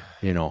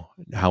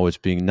 how it's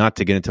being, not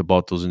to get into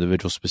about those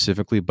individuals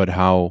specifically, but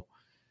how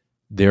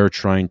they're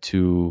trying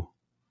to,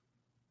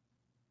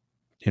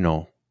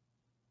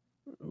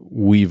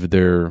 weave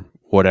their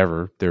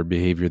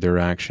behavior, their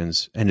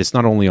actions. And it's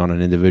not only on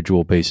an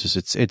individual basis,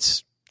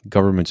 it's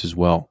governments as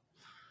well.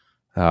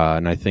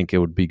 And I think it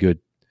would be good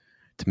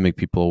to make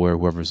people aware,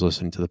 whoever's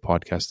listening to the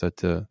podcast,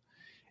 that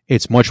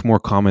it's much more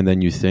common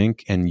than you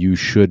think, and you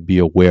should be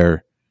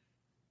aware,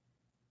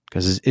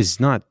 because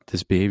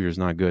this behavior is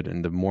not good.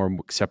 And the more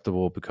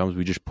acceptable it becomes,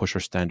 we just push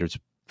our standards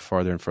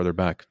farther and further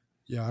back.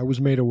 Yeah, I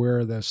was made aware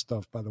of that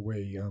stuff, by the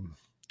way.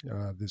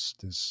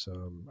 This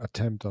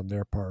attempt on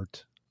their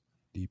part,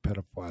 the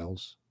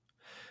pedophiles,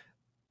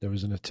 there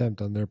was an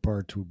attempt on their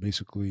part to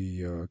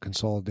basically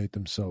consolidate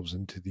themselves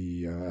into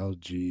the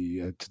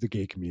to the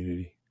gay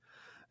community.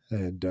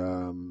 And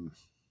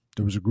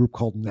there was a group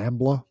called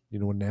NAMBLA. You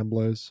know what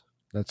NAMBLA is?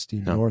 That's the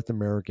North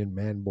American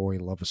Man-Boy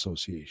Love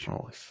Association.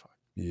 Holy fuck.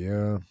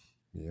 Yeah.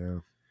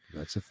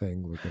 That's a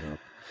thing. Look it up.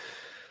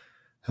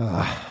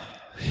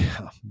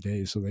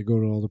 So they go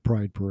to all the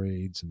pride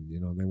parades, and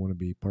they want to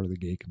be part of the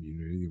gay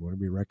community. They want to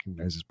be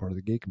recognized as part of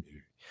the gay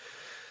community.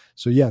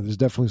 So yeah, there's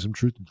definitely some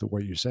truth to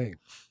what you're saying,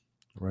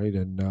 right?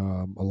 And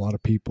a lot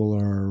of people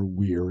are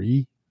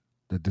weary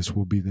that this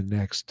will be the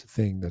next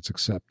thing that's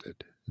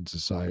accepted in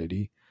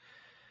society.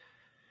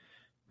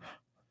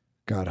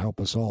 God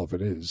help us all if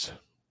it is.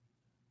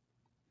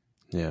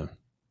 Yeah,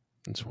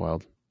 it's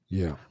wild.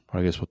 Yeah, but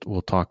I guess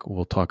we'll talk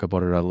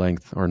about it at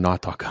length, or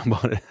not talk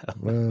about it.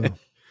 Well,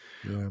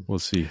 yeah, we'll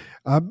see.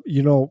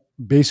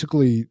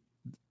 Basically,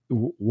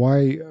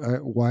 why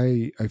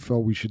I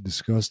felt we should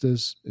discuss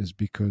this is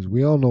because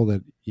we all know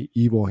that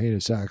evil,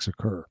 heinous acts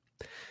occur,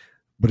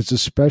 but it's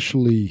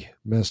especially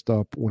messed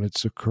up when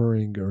it's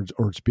occurring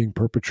or it's being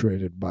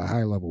perpetrated by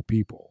high-level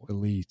people,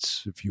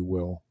 elites, if you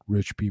will,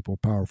 rich people,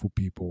 powerful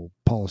people,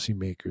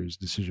 policymakers,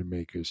 decision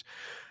makers.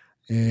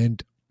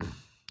 And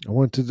I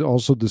wanted to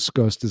also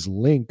discuss this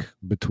link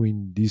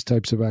between these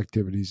types of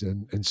activities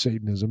and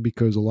Satanism,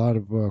 because a lot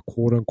of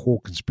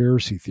quote-unquote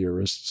conspiracy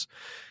theorists,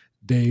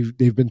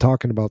 they've been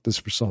talking about this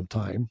for some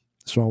time.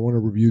 So I want to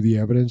review the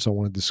evidence. I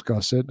want to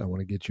discuss it. I want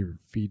to get your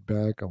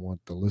feedback. I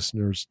want the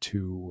listeners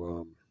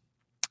to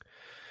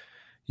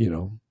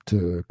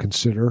to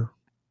consider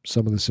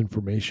some of this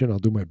information. I'll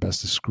do my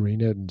best to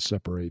screen it and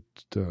separate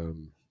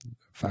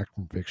fact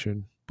from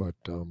fiction. But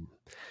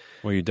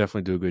well, you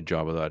definitely do a good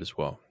job of that as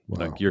well.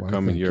 Wow. Like you're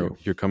coming here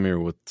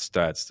with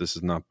stats. This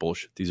is not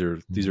bullshit. These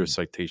are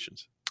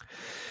citations.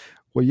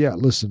 Well, yeah.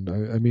 Listen,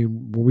 I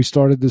mean, when we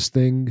started this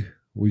thing,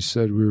 we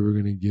said we were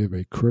going to give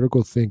a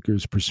critical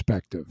thinker's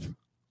perspective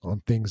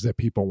on things that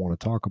people want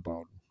to talk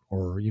about,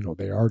 or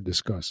they are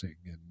discussing,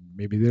 and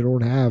maybe they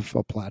don't have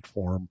a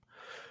platform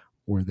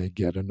where they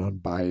get an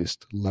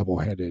unbiased,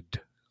 level-headed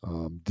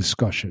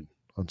discussion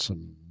on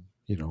some,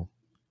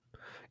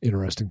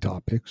 interesting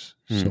topics.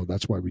 So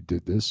that's why we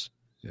did this.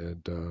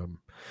 And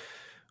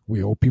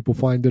we hope people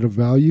find it of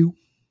value.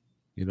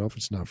 If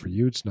it's not for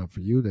you, it's not for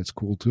you. That's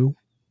cool too.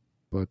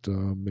 But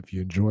if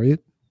you enjoy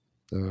it,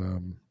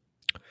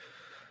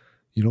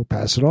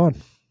 pass it on.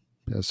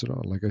 Pass it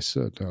on. Like I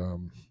said,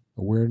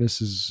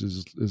 awareness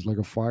is like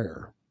a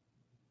fire.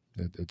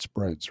 It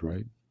spreads,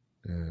 right?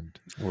 And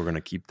we're gonna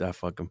keep that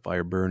fucking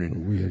fire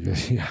burning.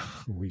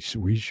 We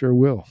sure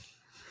will.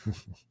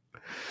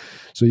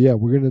 So yeah,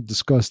 we're gonna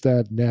discuss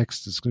that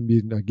next. It's gonna be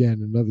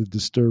again another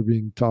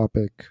disturbing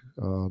topic.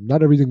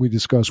 Not everything we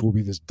discuss will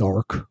be this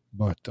dark,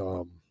 but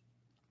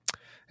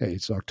hey,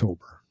 it's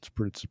October.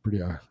 It's a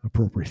pretty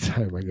appropriate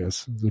time, I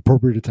guess. As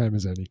appropriate a time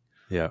as any.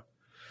 Yeah.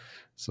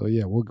 So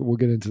yeah, we'll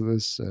get into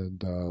this,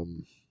 and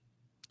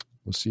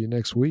we'll see you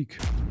next week.